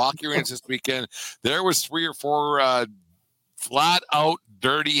NHL hockey arenas this weekend. There was 3 or 4 flat-out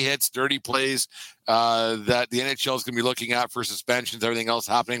dirty hits, dirty plays that the NHL is going to be looking at for suspensions, everything else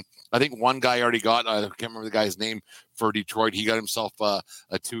happening. I think one guy already got, I can't remember the guy's name, for Detroit. He got himself a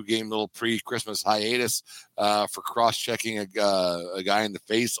 2-game little pre-Christmas hiatus for cross-checking a guy in the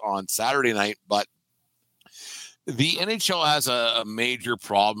face on Saturday night. But the NHL has a major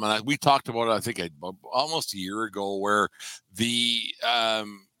problem, and we talked about it, I think, almost a year ago, where the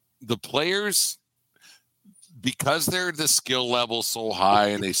players, because they're the skill level so high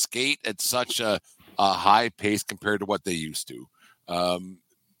and they skate at such a high pace compared to what they used to,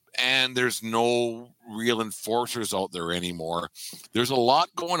 and there's no real enforcers out there anymore. There's a lot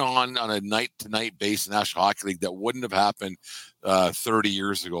going on a night-to-night basis in the National Hockey League that wouldn't have happened 30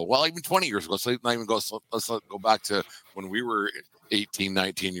 years ago. Well, even 20 years ago. Let's go back to when we were 18,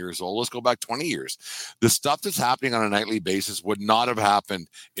 19 years old. Let's go back 20 years. The stuff that's happening on a nightly basis would not have happened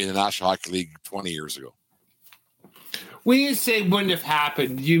in the National Hockey League 20 years ago. When you say wouldn't have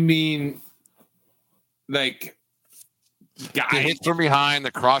happened, you mean like the hits from behind,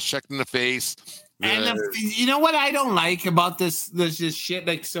 the cross check in the face. And you know what I don't like about this shit?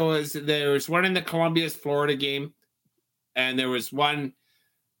 Like, there was one in the Columbia-Florida game, and there was one.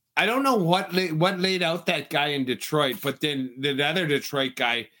 I don't know what laid out that guy in Detroit, but then the other Detroit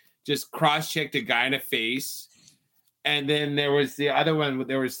guy just cross checked a guy in the face. And then there was the other one.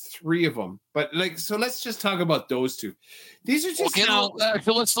 There was 3 of them, but so let's just talk about those 2. These are just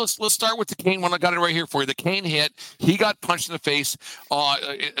let's start with the Kane one. I got it right here for you. The Kane hit. He got punched in the face.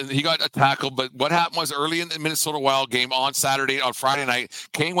 He got a tackle. But what happened was early in the Minnesota Wild game on Friday night,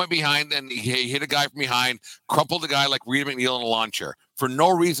 Kane went behind and he hit a guy from behind, crumpled the guy like Rita McNeil in a lawn chair for no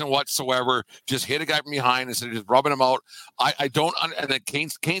reason whatsoever. Just hit a guy from behind instead of just rubbing him out. I don't. And then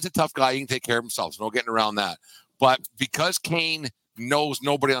Kane's a tough guy. He can take care of himself. So no getting around that. But because Kane knows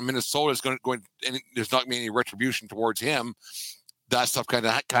nobody on Minnesota is going and there's not going to be any retribution towards him, that stuff kind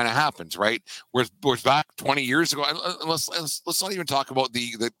of happens, right? Whereas back 20 years ago, and let's not even talk about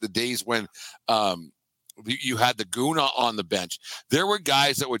the days when you had the goon on the bench. There were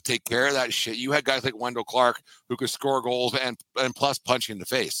guys that would take care of that shit. You had guys like Wendell Clark who could score goals and plus punch you in the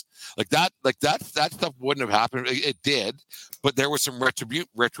face. Like that stuff wouldn't have happened. It did, but there was some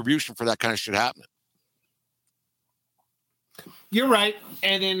retribution for that kind of shit happening. You're right,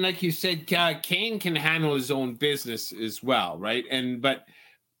 and then like you said, Kane can handle his own business as well, right? But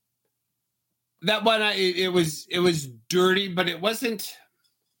that one, it was dirty, but it wasn't.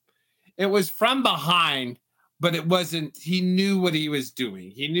 It was from behind, but it wasn't. He knew what he was doing.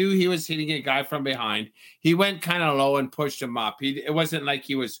 He knew he was hitting a guy from behind. He went kind of low and pushed him up. It wasn't like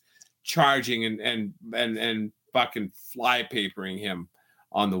he was charging and fucking fly papering him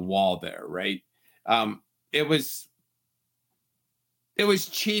on the wall there, right? It was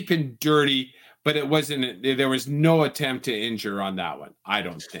cheap and dirty, but it wasn't. There was no attempt to injure on that one, I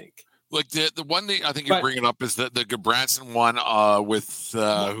don't think. Like the one thing I think you're bringing up is the Gabranson one with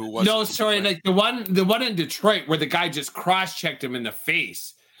who was no, sorry, like the one in Detroit where the guy just cross checked him in the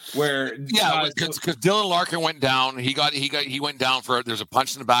face. Where because Dylan Larkin went down, he went down for there's a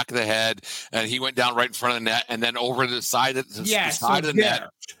punch in the back of the head, and he went down right in front of the net, and then over to the side of the net.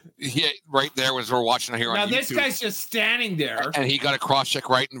 Right there was we're watching here now on YouTube. This guy's just standing there, and he got a cross check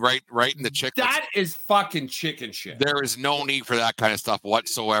right in the chick. That is fucking chicken shit. There is no need for that kind of stuff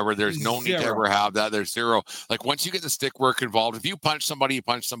whatsoever. There's no need to ever have that. There's zero. Like once you get the stick work involved, if you punch somebody, you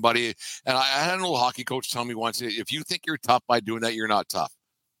punch somebody. And I had an old hockey coach tell me once, if you think you're tough by doing that, you're not tough.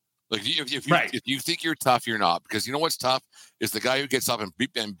 Like if you think you're tough, you're not, because you know what's tough is the guy who gets up and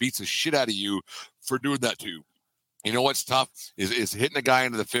beats the shit out of you for doing that to you. You know what's tough is hitting a guy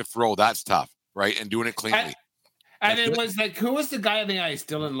into the 5th row. That's tough, right? And doing it cleanly. And it was like, who was the guy on the ice?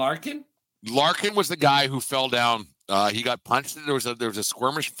 Dylan Larkin? Larkin was the guy who fell down. He got punched. There was a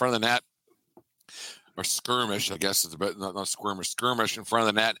skirmish in front of the net. or skirmish, I guess it's a bit not skirmish in front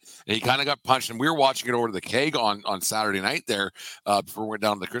of the net, and he kind of got punched. And we were watching it over to the keg on Saturday night there before we went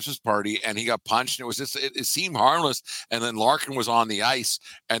down to the Christmas party, and he got punched. And it was just it seemed harmless. And then Larkin was on the ice,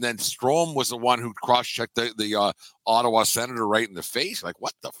 and then Strome was the one who cross-checked the Ottawa Senator right in the face. Like,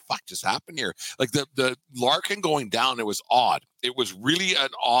 what the fuck just happened here? Like the Larkin going down, it was odd. It was really an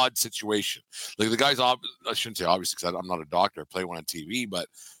odd situation. Like the guy's, I shouldn't say obviously because I'm not a doctor, I play one on TV, but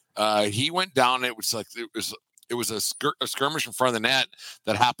he went down. It was like it was a skirmish in front of the net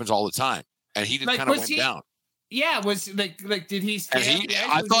that happens all the time, and he just kind of went down. Yeah, was like did he?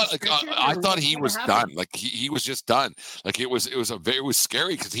 I thought he was done. Like he was just done. Like it was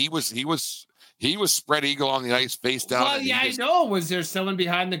scary because he was spread eagle on the ice, face down. Well, yeah, I know. Was there someone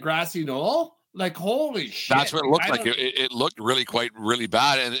behind the grassy knoll? Like, holy shit! That's what it looked like. It looked really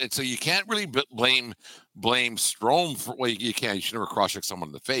bad, and so you can't really blame Strome for. Well, you can't. You should never cross-check someone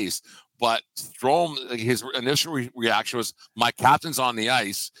in the face. But Strome, his initial reaction was, "My captain's on the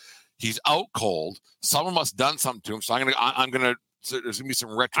ice. He's out cold. Someone must have done something to him. So I'm gonna. So there's gonna be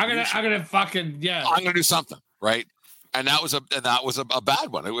some retribution. I'm gonna fucking yeah. I'm gonna do something, right?" And that was a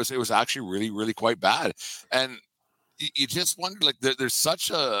bad one. It was actually really quite bad, and you just wonder, like, there's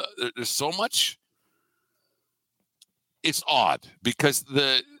so much. It's odd because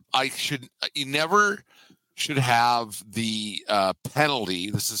you never should have the penalty,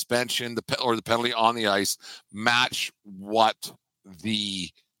 the suspension, the penalty on the ice match what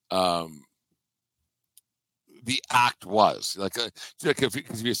the act was. Like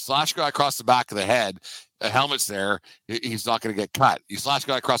if you slash a guy across the back of the head, a helmet's there, he's not going to get cut. You slash a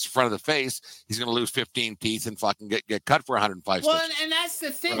guy across the front of the face, he's going to lose 15 teeth and fucking get cut for 105. Well, and that's the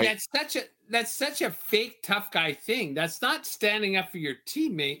thing. Right? That's such a fake tough guy thing. That's not standing up for your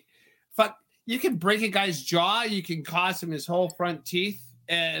teammate. Fuck, you can break a guy's jaw, you can cost him his whole front teeth,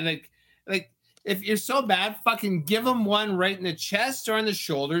 and like if you're so bad, fucking give him one right in the chest or in the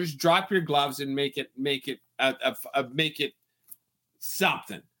shoulders. Drop your gloves and make it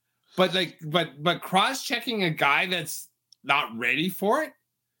something. But cross-checking a guy that's not ready for it,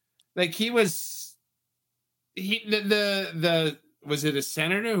 like was it a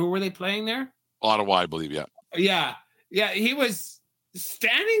Senator? Who were they playing there? Ottawa, I believe. Yeah. He was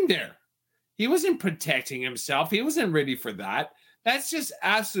standing there. He wasn't protecting himself. He wasn't ready for that. That's just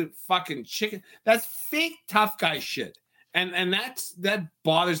absolute fucking chicken. That's fake tough guy shit. And that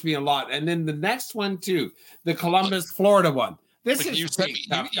bothers me a lot. And then the next one too, the Columbus, Florida one. This is you sent me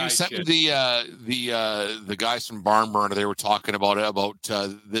the guys from Barn Burner. They were talking about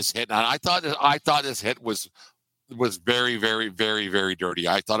this hit, and I thought this hit was very, very, very, very dirty.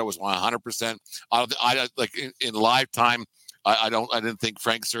 I thought it was 100%. I like in live time. I didn't think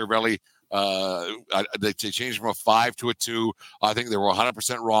Frank Cervelli. They changed from a 5 to a 2. I think they were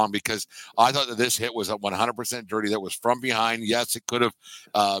 100% wrong because I thought that this hit was 100% dirty. That was from behind. Yes, it could have.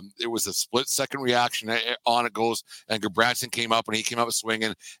 It was a split-second reaction. On it goes, and Gabranson came up, and he came up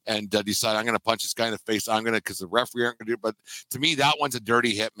swinging and decided, I'm going to punch this guy in the face. Because the referee aren't going to do it. But to me, that one's a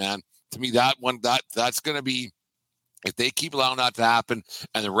dirty hit, man. To me, that one, that's going to be. If they keep allowing that to happen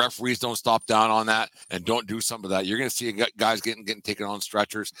and the referees don't stop down on that and don't do some of that, you're going to see guys getting taken on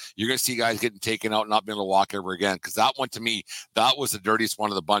stretchers. You're going to see guys getting taken out and not being able to walk ever again. Because that one, to me, that was the dirtiest one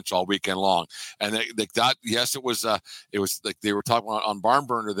of the bunch all weekend long. And yes, it was like they were talking on Barn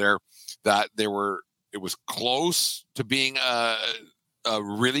Burner there that it was close to being a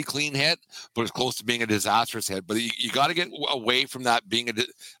really clean hit, but it's close to being a disastrous hit. But you got to get away from that being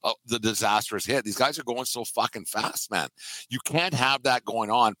the disastrous hit. These guys are going so fucking fast, man. You can't have that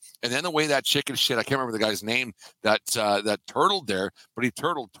going on. And then the way that chicken shit, I can't remember the guy's name that turtled there, but he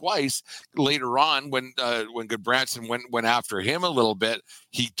turtled twice later on when Goodbranson went after him a little bit.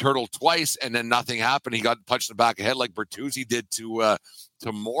 He turtled twice, and then nothing happened. He got punched in the back of the head like Bertuzzi did to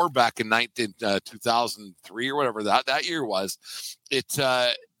Moore back in 2003 or whatever that year was. It's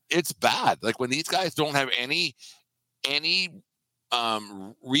bad. Like when these guys don't have any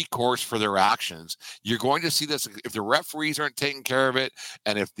recourse for their actions, you're going to see this if the referees aren't taking care of it,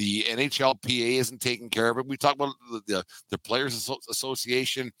 and if the NHLPA isn't taking care of it. We talk about the Players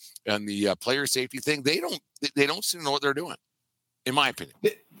Association and the player safety thing. They don't seem to know what they're doing, in my opinion.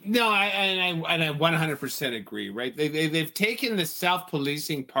 No, I 100% agree. Right? They've taken the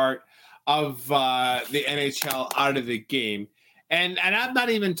self-policing part of the NHL out of the game, and I'm not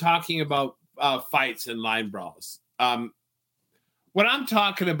even talking about fights and line brawls. What I'm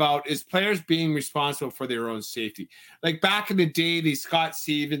talking about is players being responsible for their own safety. Like back in the day, these Scott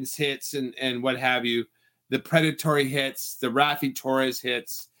Stevens hits and what have you, the predatory hits, the Rafi Torres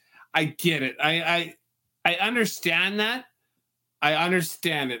hits. I get it. I understand that. I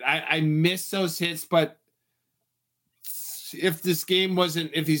understand it. I miss those hits, but if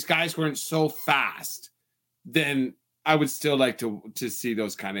these guys weren't so fast, then I would still like to see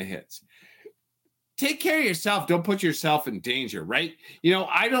those kind of hits. Take care of yourself. Don't put yourself in danger, right?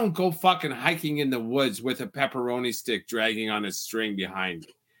 I don't go fucking hiking in the woods with a pepperoni stick dragging on a string behind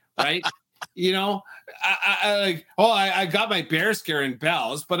me, right? I got my bear scare and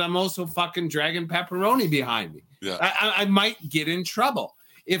bells, but I'm also fucking dragging pepperoni behind me. Yeah. I might get in trouble.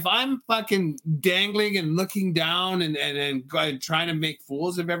 If I'm fucking dangling and looking down and trying to make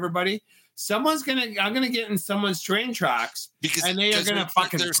fools of everybody, I'm gonna get in someone's train tracks, and they are gonna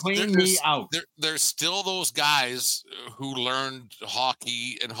fucking clean me out. There's still those guys who learned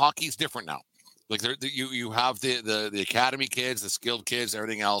hockey, and hockey's different now. Like you have the academy kids, the skilled kids,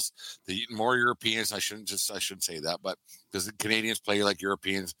 everything else. The more Europeans, I shouldn't say that, but because the Canadians play like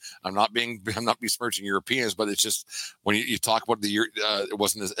Europeans, I'm not besmirching Europeans, but it's just when you talk about it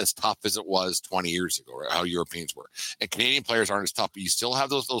wasn't as tough as it was 20 years ago, right? How Europeans were, and Canadian players aren't as tough, but you still have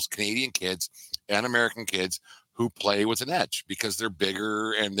those Canadian kids and American kids who play with an edge because they're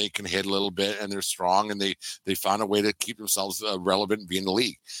bigger and they can hit a little bit and they're strong and they found a way to keep themselves relevant and be in the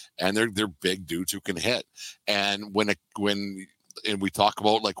league, and they're big dudes who can hit. And when we talk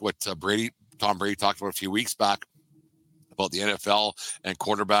about like what Tom Brady talked about a few weeks back about the NFL and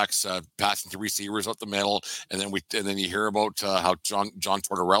quarterbacks passing to receivers up the middle, and then you hear about how John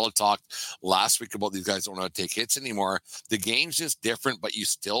Tortorella talked last week about these guys don't know how to take hits anymore. The game's just different, but you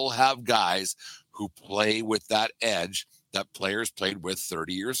still have guys who play with that edge that players played with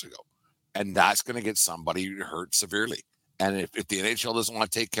 30 years ago, and that's going to get somebody hurt severely. And if the NHL doesn't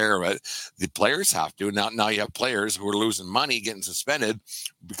want to take care of it, the players have to. Now you have players who are losing money, getting suspended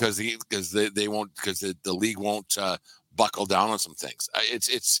because the league won't buckle down on some things.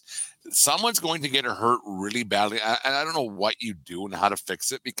 It's someone's going to get hurt really badly, and I don't know what you do and how to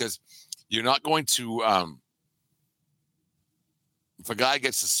fix it, because you're not going to. If a guy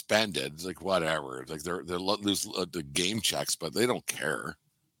gets suspended, it's like whatever. It's like they lose the game checks, but they don't care.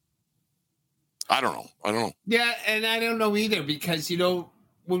 I don't know. Yeah, and I don't know either, because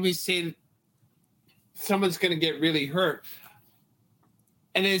when we say someone's going to get really hurt,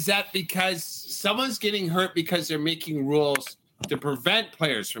 and is that because someone's getting hurt because they're making rules to prevent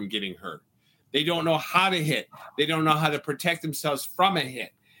players from getting hurt? They don't know how to hit. They don't know how to protect themselves from a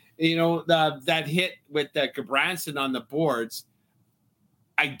hit. That hit with Gabranson on the boards,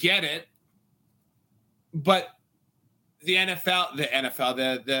 I get it, but the NFL,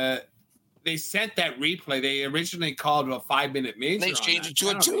 they sent that replay. They originally called a 5-minute major. They changed it to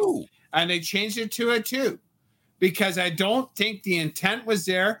a 2. And they changed it to a 2 because I don't think the intent was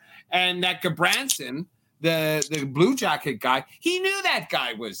there. And that Gabranson, the Blue Jacket guy, he knew that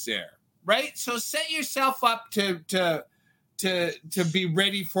guy was there, right? So set yourself up to be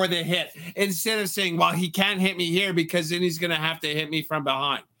ready for the hit, instead of saying, well, he can't hit me here because then he's going to have to hit me from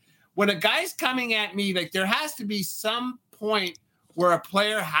behind. When a guy's coming at me, like, there has to be some point where a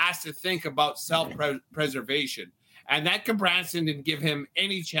player has to think about self-preservation. And that Gabranson didn't give him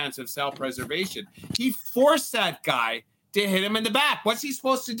any chance of self-preservation. He forced that guy to hit him in the back. What's he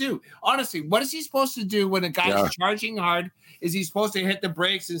supposed to do? Honestly, what is he supposed to do when a guy's charging hard? Is he supposed to hit the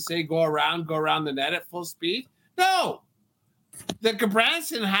brakes and say, go around the net at full speed? No. The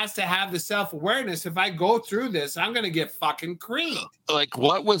Gabranson has to have the self-awareness. If I go through this, I'm going to get fucking creamed. Like,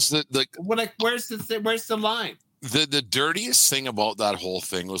 what was where's the line? The dirtiest thing about that whole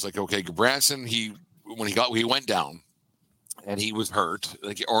thing was like, okay, Gabranson, he went down and he was hurt,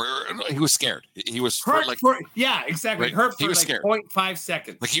 like, or he was scared. He was hurt, yeah, exactly. Right? Hurt for like scared. 0.5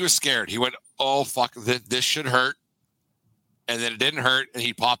 seconds. Like, he was scared. He went, oh fuck, this should hurt. And then it didn't hurt, and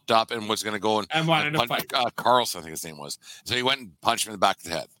he popped up and was going to go and wanted to fight. Carlson, I think his name was. So he went and punched him in the back of the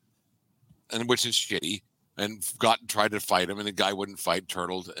head, and which is shitty. And tried to fight him, and the guy wouldn't fight,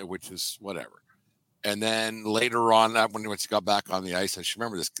 turtled, which is whatever. And then later on, when he got back on the ice, I should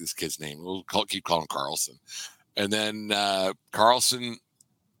remember this kid's name. We'll keep calling him Carlson. And then Carlson,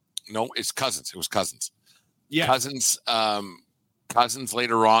 no, it's Cousins. It was Cousins. Yeah, Cousins.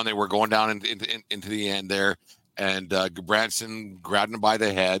 Later on, they were going down into the end there. And Gabranson grabbed him by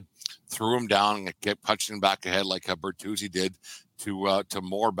the head, threw him down, and kept punching him back ahead like Bertuzzi did to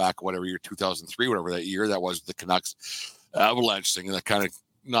Moore back, whatever year, 2003, whatever that year that was, the Canucks Avalanche thing. And that kind of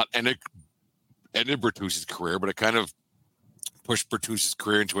not ended Bertuzzi's career, but it kind of pushed Bertuzzi's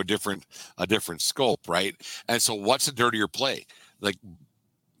career into a different scope, right? And so what's a dirtier play? Like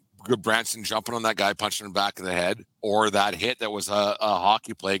Gabranson jumping on that guy, punching him back of the head, or that hit that was a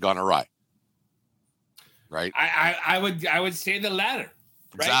hockey play gone awry? Right. I would say the latter.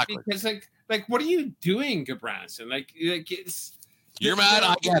 Right. Exactly. Because like what are you doing, Gabranson? Like it's You're mad.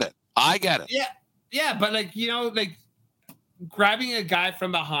 I get it. Yeah, but like grabbing a guy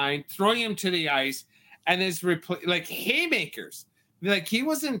from behind, throwing him to the ice, and his like haymakers. Like he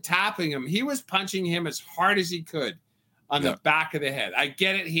wasn't tapping him; he was punching him as hard as he could on the back of the head. I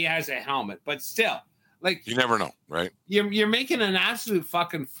get it; he has a helmet, but still, like you never know, right? You're making an absolute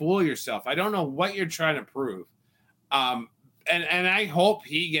fucking fool of yourself. I don't know what you're trying to prove. And I hope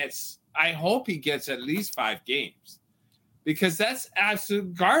he gets at least 5 games, because that's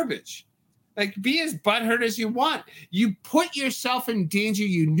absolute garbage. Like, be as butthurt as you want. You put yourself in danger.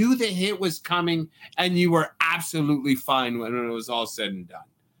 You knew the hit was coming, and you were absolutely fine when it was all said and done.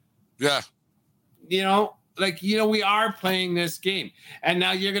 Yeah. We are playing this game, and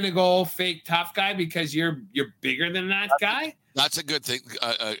now you're going to go fake tough guy because you're bigger than that guy. That's a good thing.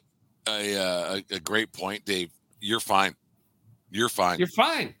 A great point, Dave. You're fine. You're fine.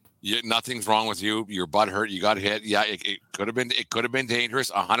 Nothing's wrong with you. Your butt hurt. You got hit. Yeah, it could have been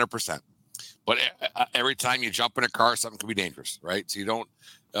dangerous, 100%. But every time you jump in a car, something could be dangerous, right? So you don't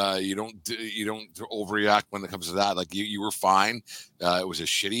overreact when it comes to that. Like you were fine. It was a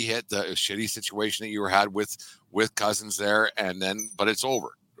shitty hit, a shitty situation that you had with Cousins there, but it's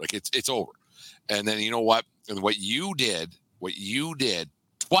over. Like it's over. And then you know what? And what you did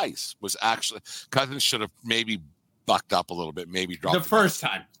twice was actually Cousins should have maybe bucked up a little bit, maybe dropped the first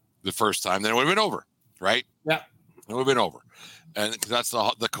time. Then it would have been over, right? Yeah, it would have been over. And because that's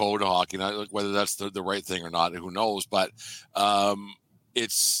the code of hockey, whether that's the right thing or not, who knows? But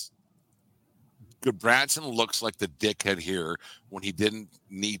it's good. Branson looks like the dickhead here when he didn't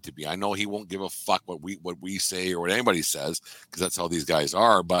need to be. I know he won't give a fuck what we say or what anybody says, because that's how these guys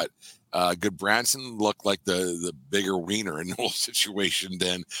are. But good Branson looked like the bigger wiener in the whole situation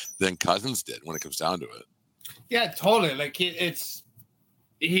than Cousins did when it comes down to it. Yeah, totally. Like he's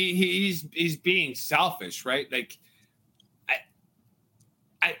being selfish, right? Like.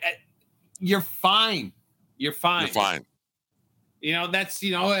 You're fine. That's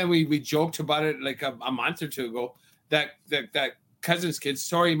and we joked about it like a month or two ago that Cousins kid.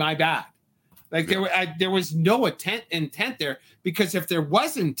 Sorry, my bad. Like there was no intent there, because if there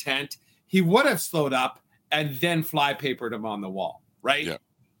was intent, he would have slowed up and then fly papered him on the wall, right? Yeah.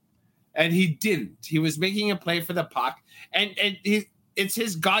 And he didn't. He was making a play for the puck, and it's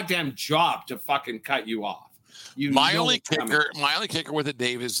his goddamn job to fucking cut you off. My only kicker with it,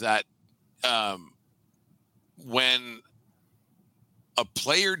 Dave, is that when a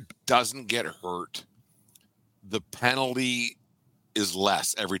player doesn't get hurt, the penalty is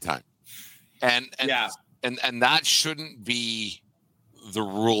less every time, and that shouldn't be the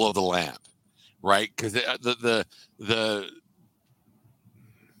rule of the land, right? Because the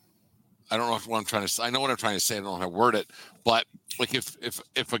I don't know what I'm trying to say. I know what I'm trying to say. I don't know how to word it, but like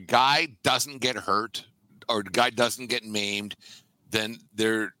if a guy doesn't get hurt, or the guy doesn't get maimed, then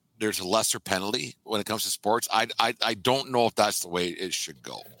there's a lesser penalty when it comes to sports. I don't know if that's the way it should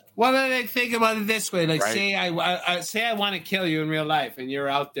go. Well, then think about it this way. Like, right? say I want to kill you in real life, and you're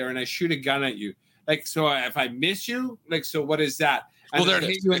out there, and I shoot a gun at you. Like, so if I miss you, like, so what is that? Well, there it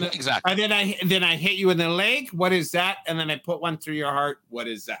is. Exactly. And then I hit you in the leg. What is that? And then I put one through your heart. What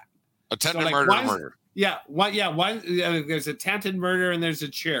is that? Attempted murder. Yeah. One. There's attempted murder and there's a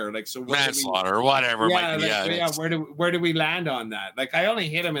chair. Like, so manslaughter or whatever. Where do we land on that? Like, I only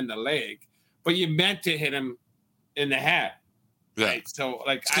hit him in the leg, but you meant to hit him in the head. Yeah. Right. So,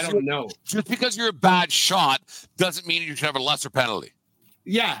 like, I don't know. Just because you're a bad shot doesn't mean you should have a lesser penalty.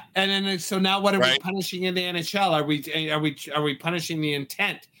 Yeah, and then so now what are we punishing in the NHL? Are we punishing the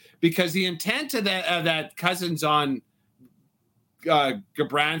intent? Because the intent of that Cousins on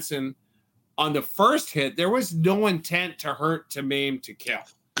Gabranson on the first hit, there was no intent to hurt, to maim, to kill.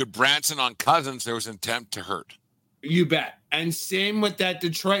 Gabranson on Cousins, there was intent to hurt. You bet. And same with that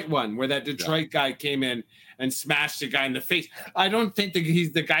Detroit one, where that Detroit guy came in and smashed the guy in the face. I don't think that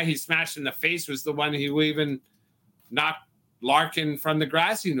the guy he smashed in the face was the one who even knocked Larkin from the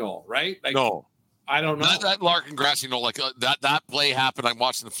grassy knoll, right? Like, no, I don't know. That Larkin grassy knoll, like that play happened. I'm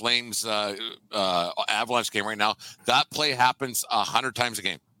watching the Flames Avalanche game right now. That play happens 100 times a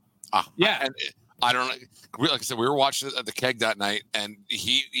game. And I don't know. Like I said, we were watching it at the Keg that night, and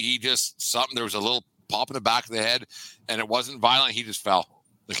he just there was a little pop in the back of the head, and it wasn't violent. He just fell.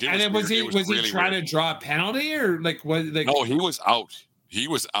 Like, was he trying to draw a penalty, or like was like? No, he was out. He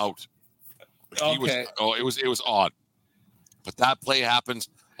was out. Okay. It was odd. But that play happens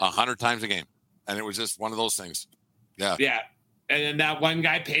 100 times a game, and it was just one of those things. Yeah. Yeah. And then that one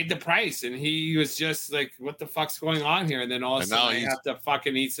guy paid the price, and he was just like, "What the fuck's going on here?" And then all of a sudden, I have to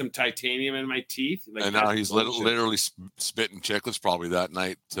fucking eat some titanium in my teeth. Like, and now he's literally spitting chiclets probably that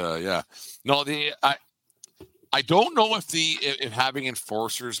night. Yeah. No, I don't know if having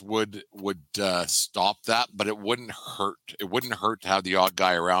enforcers would stop that, but it wouldn't hurt. It wouldn't hurt to have the odd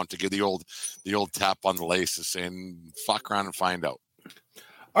guy around to give the old tap on the laces saying fuck around and find out.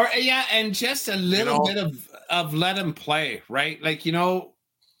 Or yeah, and just a little bit of let him play, right? Like,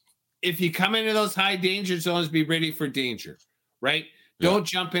 if you come into those high danger zones, be ready for danger, right? Yeah. Don't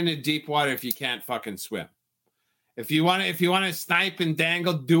jump into deep water if you can't fucking swim. If you want to snipe and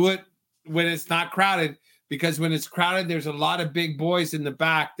dangle, do it when it's not crowded, because when it's crowded, there's a lot of big boys in the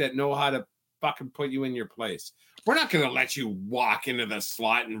back that know how to fucking put you in your place. We're not going to let you walk into the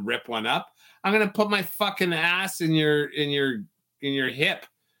slot and rip one up. I'm going to put my fucking ass in your hip.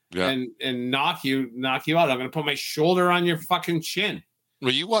 Yeah. And knock you out. I'm gonna put my shoulder on your fucking chin.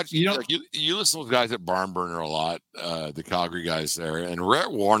 Well, you watch, you listen to those guys at Barn Burner a lot, the Calgary guys there. And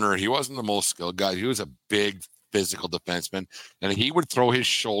Rhett Warner, he wasn't the most skilled guy. He was a big physical defenseman, and he would throw his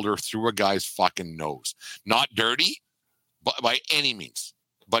shoulder through a guy's fucking nose. Not dirty, but by any means.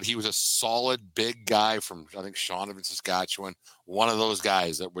 But he was a solid big guy from, I think, Shaunavon, Saskatchewan. One of those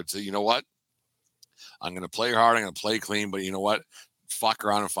guys that would say, you know what? I'm gonna play hard, I'm gonna play clean, but you know what? Fuck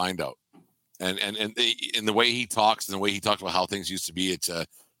around and find out. And the way he talks and the way he talks about how things used to be, it's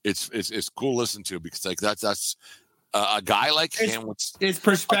cool to listen to, because like that's a guy like him would, it's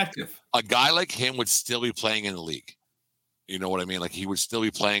perspective. A guy like him would still be playing in the league. You know what I mean? Like, he would still be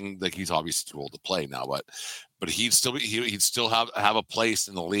playing. Like, he's obviously too old to play now, but he'd still have a place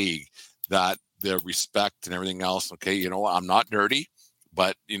in the league, that the respect and everything else. Okay, you know what? I'm not dirty,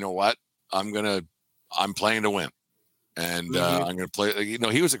 but you know what? I'm playing to win. And I'm going to play.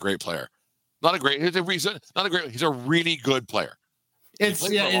 He was a great player. He's a really good player.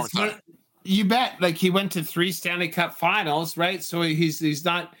 You bet. Like, he went to 3 Stanley Cup finals, right? So he's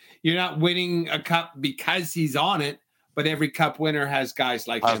not. You're not winning a cup because he's on it, but every cup winner has guys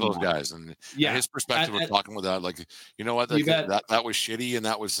like him. Those guys, and his perspective of talking with that, like, you know what, that was shitty, and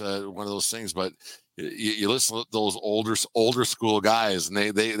that was one of those things. But you listen to those older school guys, and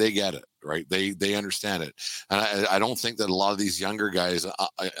they get it. Right, they understand it, and I don't think that a lot of these younger guys,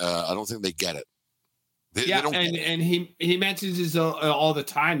 I don't think they get it. They don't get it. And he mentions this all the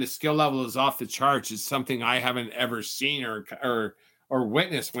time. The skill level is off the charts. It's something I haven't ever seen or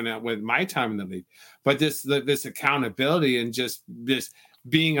witnessed with my time in the league. But this accountability and just this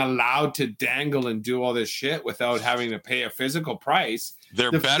being allowed to dangle and do all this shit without having to pay a physical price.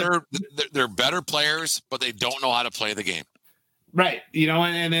 They're better players, but they don't know how to play the game. Right,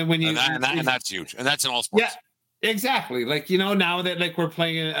 and then when you and that's huge, and that's in all sports. Yeah, exactly. Like, now that, like, we're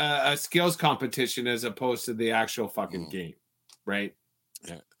playing a skills competition as opposed to the actual fucking game, right?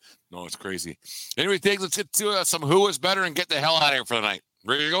 Yeah, no, it's crazy. Anyway, let's get to some who is better and get the hell out of here for the night.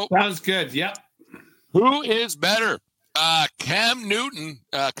 Ready to go? Sounds good. Yep. Who is better? Cam Newton,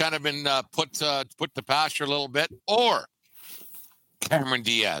 kind of been put to pasture a little bit, or Cameron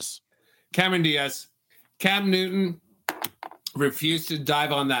Diaz? Cameron Diaz. Cam Newton refused to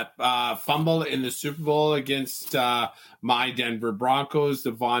dive on that fumble in the Super Bowl against my Denver Broncos,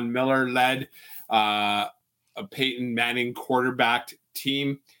 the Von Miller-led a Peyton Manning quarterbacked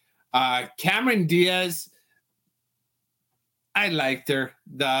team. Cameron Diaz, I liked her.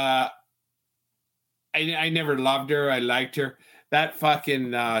 I never loved her. I liked her. That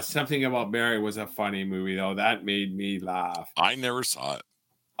fucking Something About Mary was a funny movie, though. That made me laugh. I never saw it.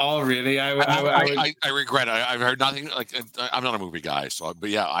 Oh, really? I regret it. I've heard nothing. Like, I'm not a movie guy,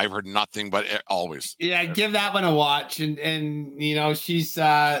 but yeah, I've heard nothing but always. Yeah, give that one a watch, and she's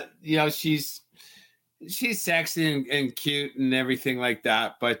she's sexy and cute and everything like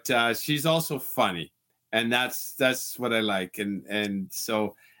that, but she's also funny, and that's what I like, and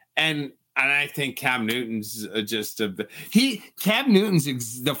I think Cam Newton's Cam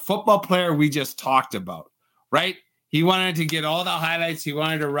Newton's the football player we just talked about, right? He wanted to get all the highlights. He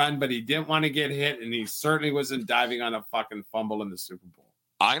wanted to run, but he didn't want to get hit, and he certainly wasn't diving on a fucking fumble in the Super Bowl.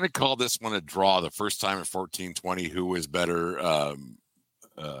 I'm going to call this one a draw. The first time at 14-20, who is better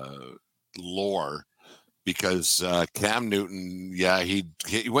lore, because Cam Newton, he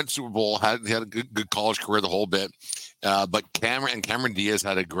went Super Bowl, he had a good college career the whole bit. But Cameron Diaz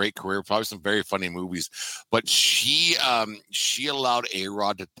had a great career, probably some very funny movies. But she allowed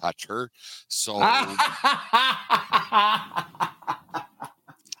A-Rod to touch her, so I'm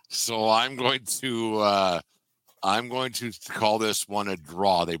going to call this one a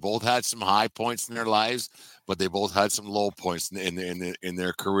draw. They both had some high points in their lives, but they both had some low points in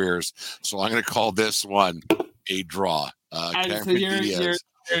their careers. So I'm going to call this one a draw.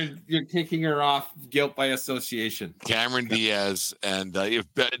 You're kicking her off guilt by association. Cameron Diaz, and it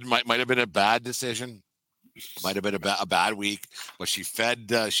might have been a bad decision. Might have been a bad week, but she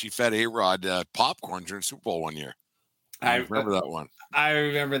fed A-Rod popcorn during Super Bowl one year. I remember that one. I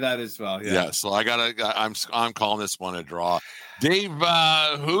remember that as well. Yeah. So I'm calling this one a draw. Dave,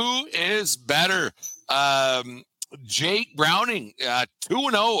 who is better? Jake Browning,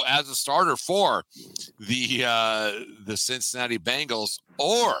 2-0 as a starter for the Cincinnati Bengals,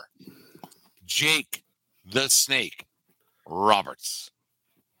 or Jake the Snake Roberts?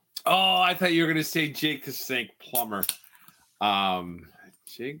 Oh, I thought you were going to say Jake the Snake Plumber.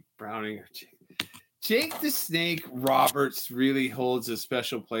 Jake Browning or Jake the Snake Roberts really holds a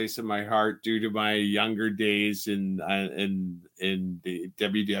special place in my heart due to my younger days in the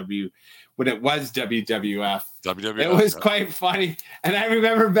WW when it was WWF. It was quite funny, and I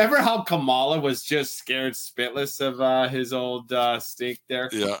remember how Kamala was just scared spitless of his old snake there.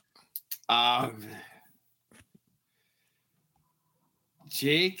 Yeah.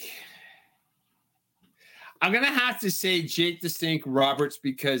 Jake. I'm going to have to say Jake the Snake Roberts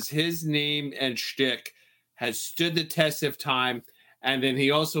because his name and shtick has stood the test of time. And then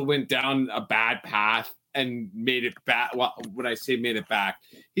he also went down a bad path and made it back. Well, when I say made it back,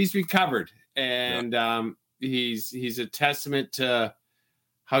 he's recovered. And he's a testament to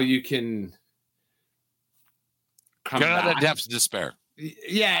how you can come out of back. depths of despair.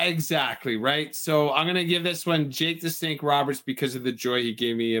 Yeah, exactly. Right. So I'm going to give this one Jake the Snake Roberts because of the joy he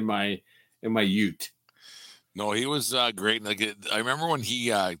gave me in my youth. No, he was great. Like I remember when he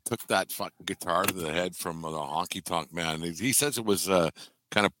took that fucking guitar to the head from the honky tonk man. He says it was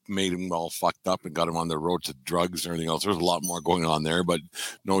kind of made him all fucked up and got him on the road to drugs and everything else. There's a lot more going on there, but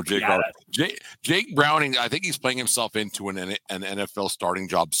no, Jake Browning. I think he's playing himself into an NFL starting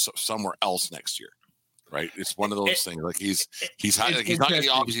job somewhere else next year. Right? It's one of those things. Like he's obviously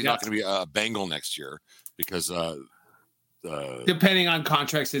not going to be a Bengal next year because. Depending on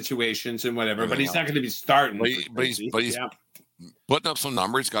contract situations and whatever, but he's not going to be starting. But he's putting up some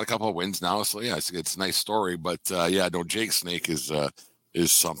numbers. Got a couple of wins now, so yeah, it's a nice story. But Jake Snake is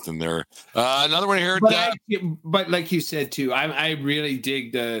something there. Another one here, but like you said too, I really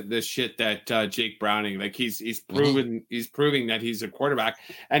dig the shit that Jake Browning, like he's proving that he's a quarterback,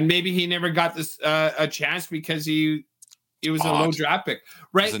 and maybe he never got this a chance because he was a low draft pick,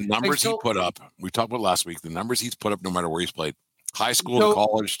 right? The numbers he put up, we talked about last week, the numbers he's put up no matter where he's played, high school to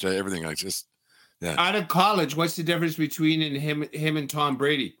college to everything. Out of college, what's the difference between him and Tom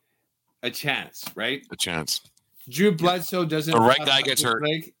Brady? A chance, right? A chance. Drew Bledsoe doesn't. The right guy gets hurt.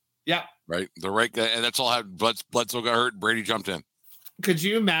 Yeah. Right. The right guy. And that's all how Bledsoe got hurt. Brady jumped in. Could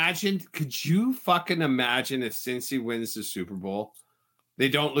you fucking imagine if Cincy wins the Super Bowl? They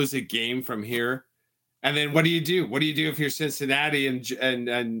don't lose a game from here. And then what do you do? What do you do if you're Cincinnati and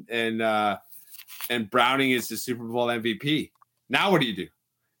Browning is the Super Bowl MVP? Now what do you do?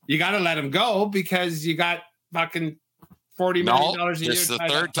 You got to let him go because you got fucking $40 million a year. It's the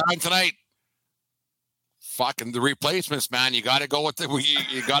third time tonight. Fucking the replacements, man. You got to go with the plug.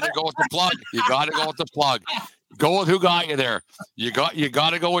 You got to go with the plug. Go with who got you there. You got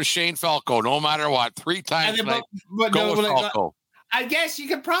to go with Shane Falco, no matter what. 3 times tonight. Go with Falco. I guess you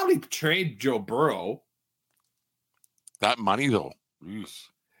could probably trade Joe Burrow. That money though,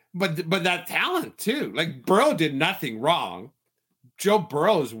 but that talent too. Like Burrow did nothing wrong. Joe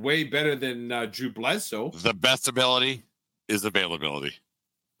Burrow is way better than Drew Bledsoe. The best ability is availability.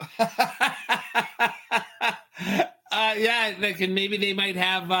 Maybe they might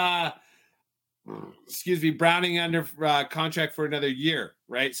have Browning under contract for another year,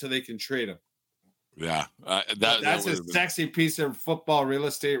 right? So they can trade him. Yeah, that's a sexy piece of football real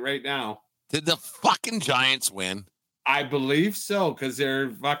estate right now. Did the fucking Giants win? I believe so because they're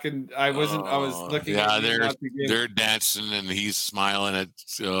fucking. I was looking. Yeah, they're dancing and he's smiling at.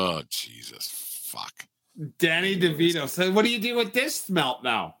 Oh Jesus, fuck. Danny DeVito. So what do you do with this smelt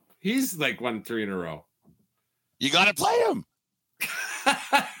now? He's like won 3 in a row. You got to play him.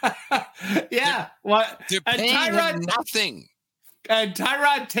 Yeah. What? They're paying him nothing. And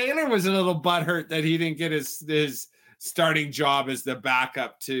Tyrod Taylor was a little butthurt that he didn't get his starting job as the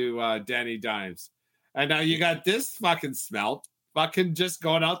backup to Danny Dimes. And now you got this fucking smelt fucking just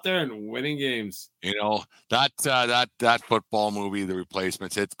going out there and winning games. You know, that football movie, The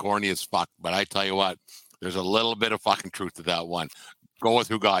Replacements, it's corny as fuck. But I tell you what, there's a little bit of fucking truth to that one. Go with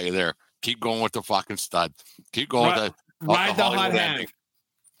who got you there. Keep going with the fucking stud. Keep going with ride the hot hand.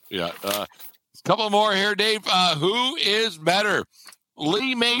 Yeah. A couple more here, Dave. Who is better?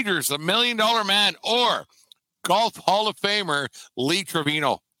 Lee Majors, the $1 Million Man, or Golf Hall of Famer Lee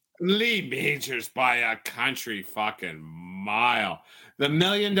Trevino? Lee Majors by a country fucking mile. The $1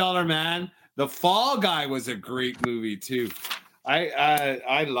 Million Man. The Fall Guy was a great movie too.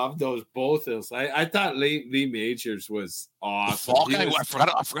 I love those both. I thought Lee Majors was awesome. The Fall Guy. I forgot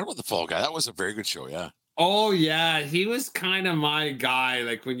about the Fall Guy. That was a very good show. Yeah. Oh yeah, he was kind of my guy.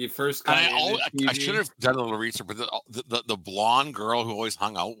 Like when you first got I should have done a little research, but the blonde girl who always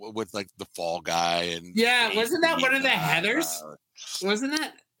hung out with like the Fall Guy and wasn't that one of the Heathers? Wasn't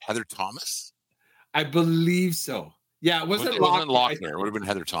it Heather Thomas? I believe so. Yeah, it wasn't Lochner. It would have been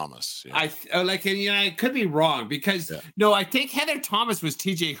Heather Thomas. Yeah. I could be wrong because no, I think Heather Thomas was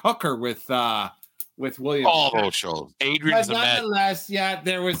T.J. Hooker with William. All those shows. Adrian Zemed. Nonetheless, yeah,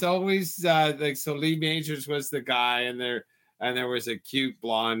 there was always so Lee Majors was the guy, and there was a cute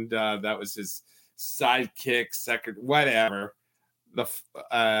blonde that was his sidekick, second, whatever.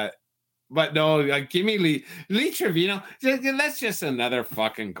 But no, give me Lee Trevino. That's just another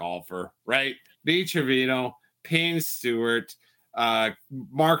fucking golfer, right? Lee Trevino, Payne Stewart,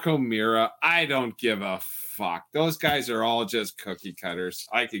 Marco Mira. I don't give a fuck. Those guys are all just cookie cutters.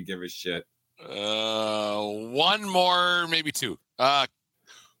 I could give a shit. One more, maybe two.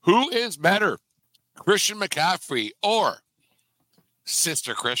 Who is better, Christian McCaffrey or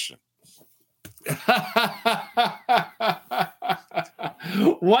Sister Christian?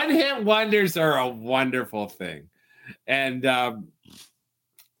 One-hit wonders are a wonderful thing, and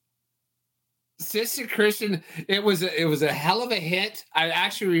Sister Christian, it was a hell of a hit. I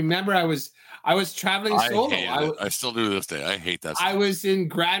actually remember I was traveling solo. I still do this day. I hate that song. I was in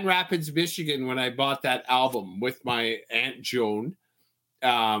Grand Rapids, Michigan when I bought that album with my Aunt Joan.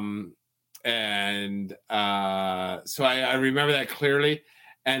 So I remember that clearly.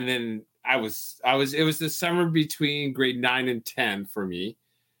 And then it was the summer between grade 9 and 10 for me.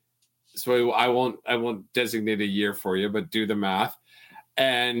 So I won't designate a year for you, but do the math.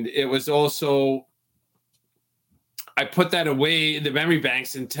 And it was also, I put that away in the memory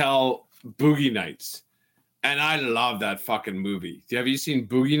banks until Boogie Nights. And I love that fucking movie. Have you seen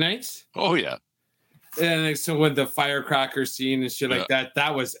Boogie Nights? Oh, yeah. And so with the firecracker scene and shit like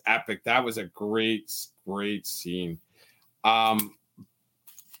that was epic. That was a great scene. But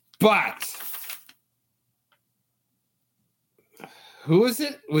who is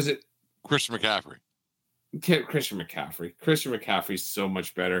it? Was it Christian McCaffrey? Christian McCaffrey. Christian McCaffrey's so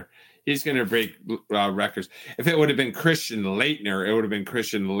much better. He's going to break records. If it would have been Christian Laettner, it would have been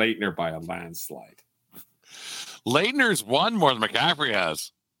Christian Laettner by a landslide. Laettner's won more than McCaffrey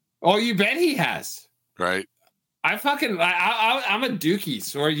has. Oh, you bet he has. Right. I'm a dookie,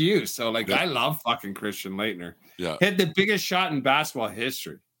 so are you. So I love fucking Christian Laettner. Yeah. Hit the biggest shot in basketball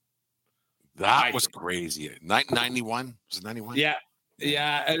history. That was crazy. 91? Was it 91? Yeah.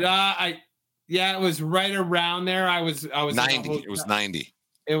 Yeah. It was right around there. I was 90. It was 90.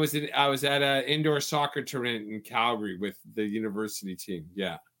 I was at an indoor soccer tournament in Calgary with the university team.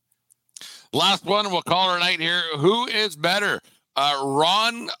 Yeah. Last one, we'll call her a night here. Who is better?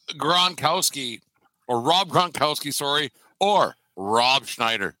 Rob Gronkowski, or Rob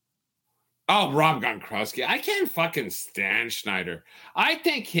Schneider? Oh, Rob Gronkowski. I can't fucking stand Schneider. I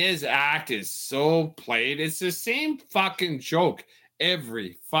think his act is so played. It's the same fucking joke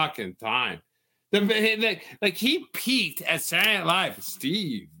every fucking time. He peaked at Saturday Night Live.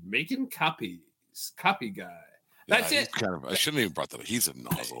 Steve making copy guy. That's it. I shouldn't even brought that up. He's a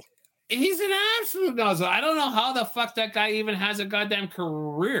nozzle. He's an absolute nozzle. I don't know how the fuck that guy even has a goddamn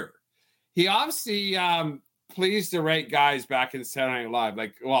career. He obviously pleased the right guys back in Saturday Night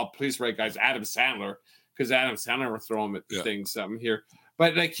Live. Pleased the right guys. Adam Sandler, because Adam Sandler were throwing at things something here.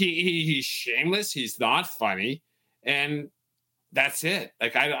 But he's shameless. He's not funny, and that's it.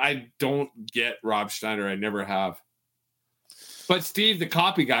 I don't get Rob Schneider. I never have. But Steve, the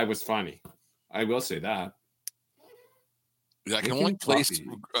copy guy, was funny. I will say that. Yeah, I can only play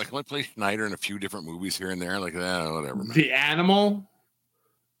Schneider in a few different movies here and there, whatever. Man. The Animal,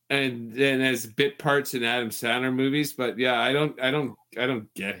 and then as bit parts in Adam Sandler movies. But yeah, I don't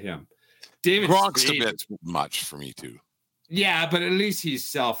get him. David Gronk's Spade, a bit much for me too. Yeah, but at least he's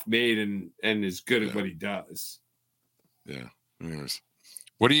self-made and is good at what he does. Yeah. Anyways,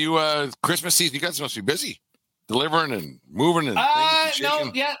 what do you Christmas season? You guys must be busy delivering and moving and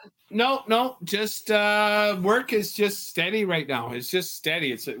no. Just work is just steady right now. It's just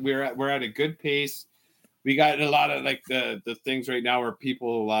steady. We're at a good pace. We got a lot of the things right now where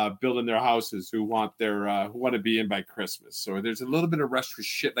people building their houses who want to be in by Christmas. So there's a little bit of rush for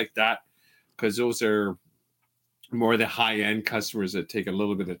shit like that because those are more the high end customers that take a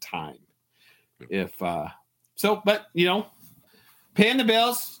little bit of time. But paying the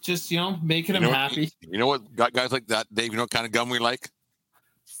bills, just making them happy. You know what? Got guys like that, Dave. You know what kind of gum we like?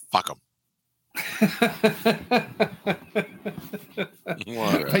 Fuck them.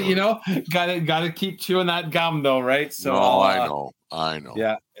 But you know, gotta keep chewing that gum though, right? So I know.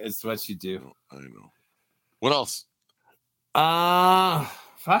 Yeah, it's what you do. I know. What else?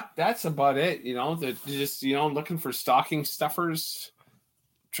 Fuck, that's about it. You know, just looking for stocking stuffers,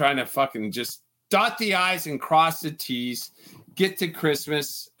 trying to fucking just dot the I's and cross the T's, get to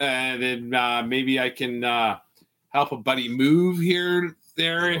Christmas, and then maybe I can help a buddy move here,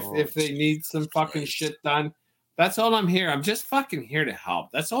 there, if they need some fucking shit done. That's all I'm here. I'm just fucking here to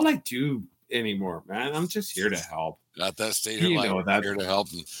help. That's all I do anymore, man. I'm just here to help. At that stage of life, here to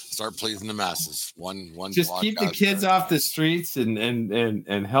help and start pleasing the masses. One. Just keep the kids off the streets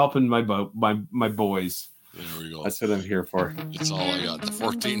and helping my boys. There we go. That's what I'm here for. That's all I got. The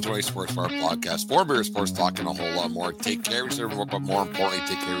 1420 Sports Bar Podcast. 4 Beer Sports talking a whole lot more. Take care of yourself, but more importantly,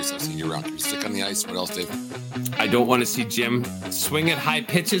 take care of yourself. See you around. Can you stick on the ice? What else, Dave? I don't want to see Jim swing at high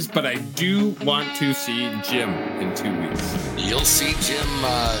pitches, but I do want to see Jim in 2 weeks. You'll see Jim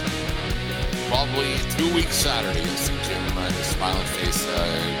probably 2 weeks Saturday. You'll see Jim, his smiling face,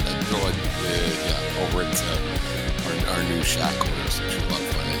 going over into our new shack. So a lot of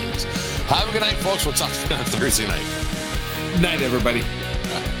fun anyways. Have a good night, folks. We'll talk to you on Thursday night. Night, everybody.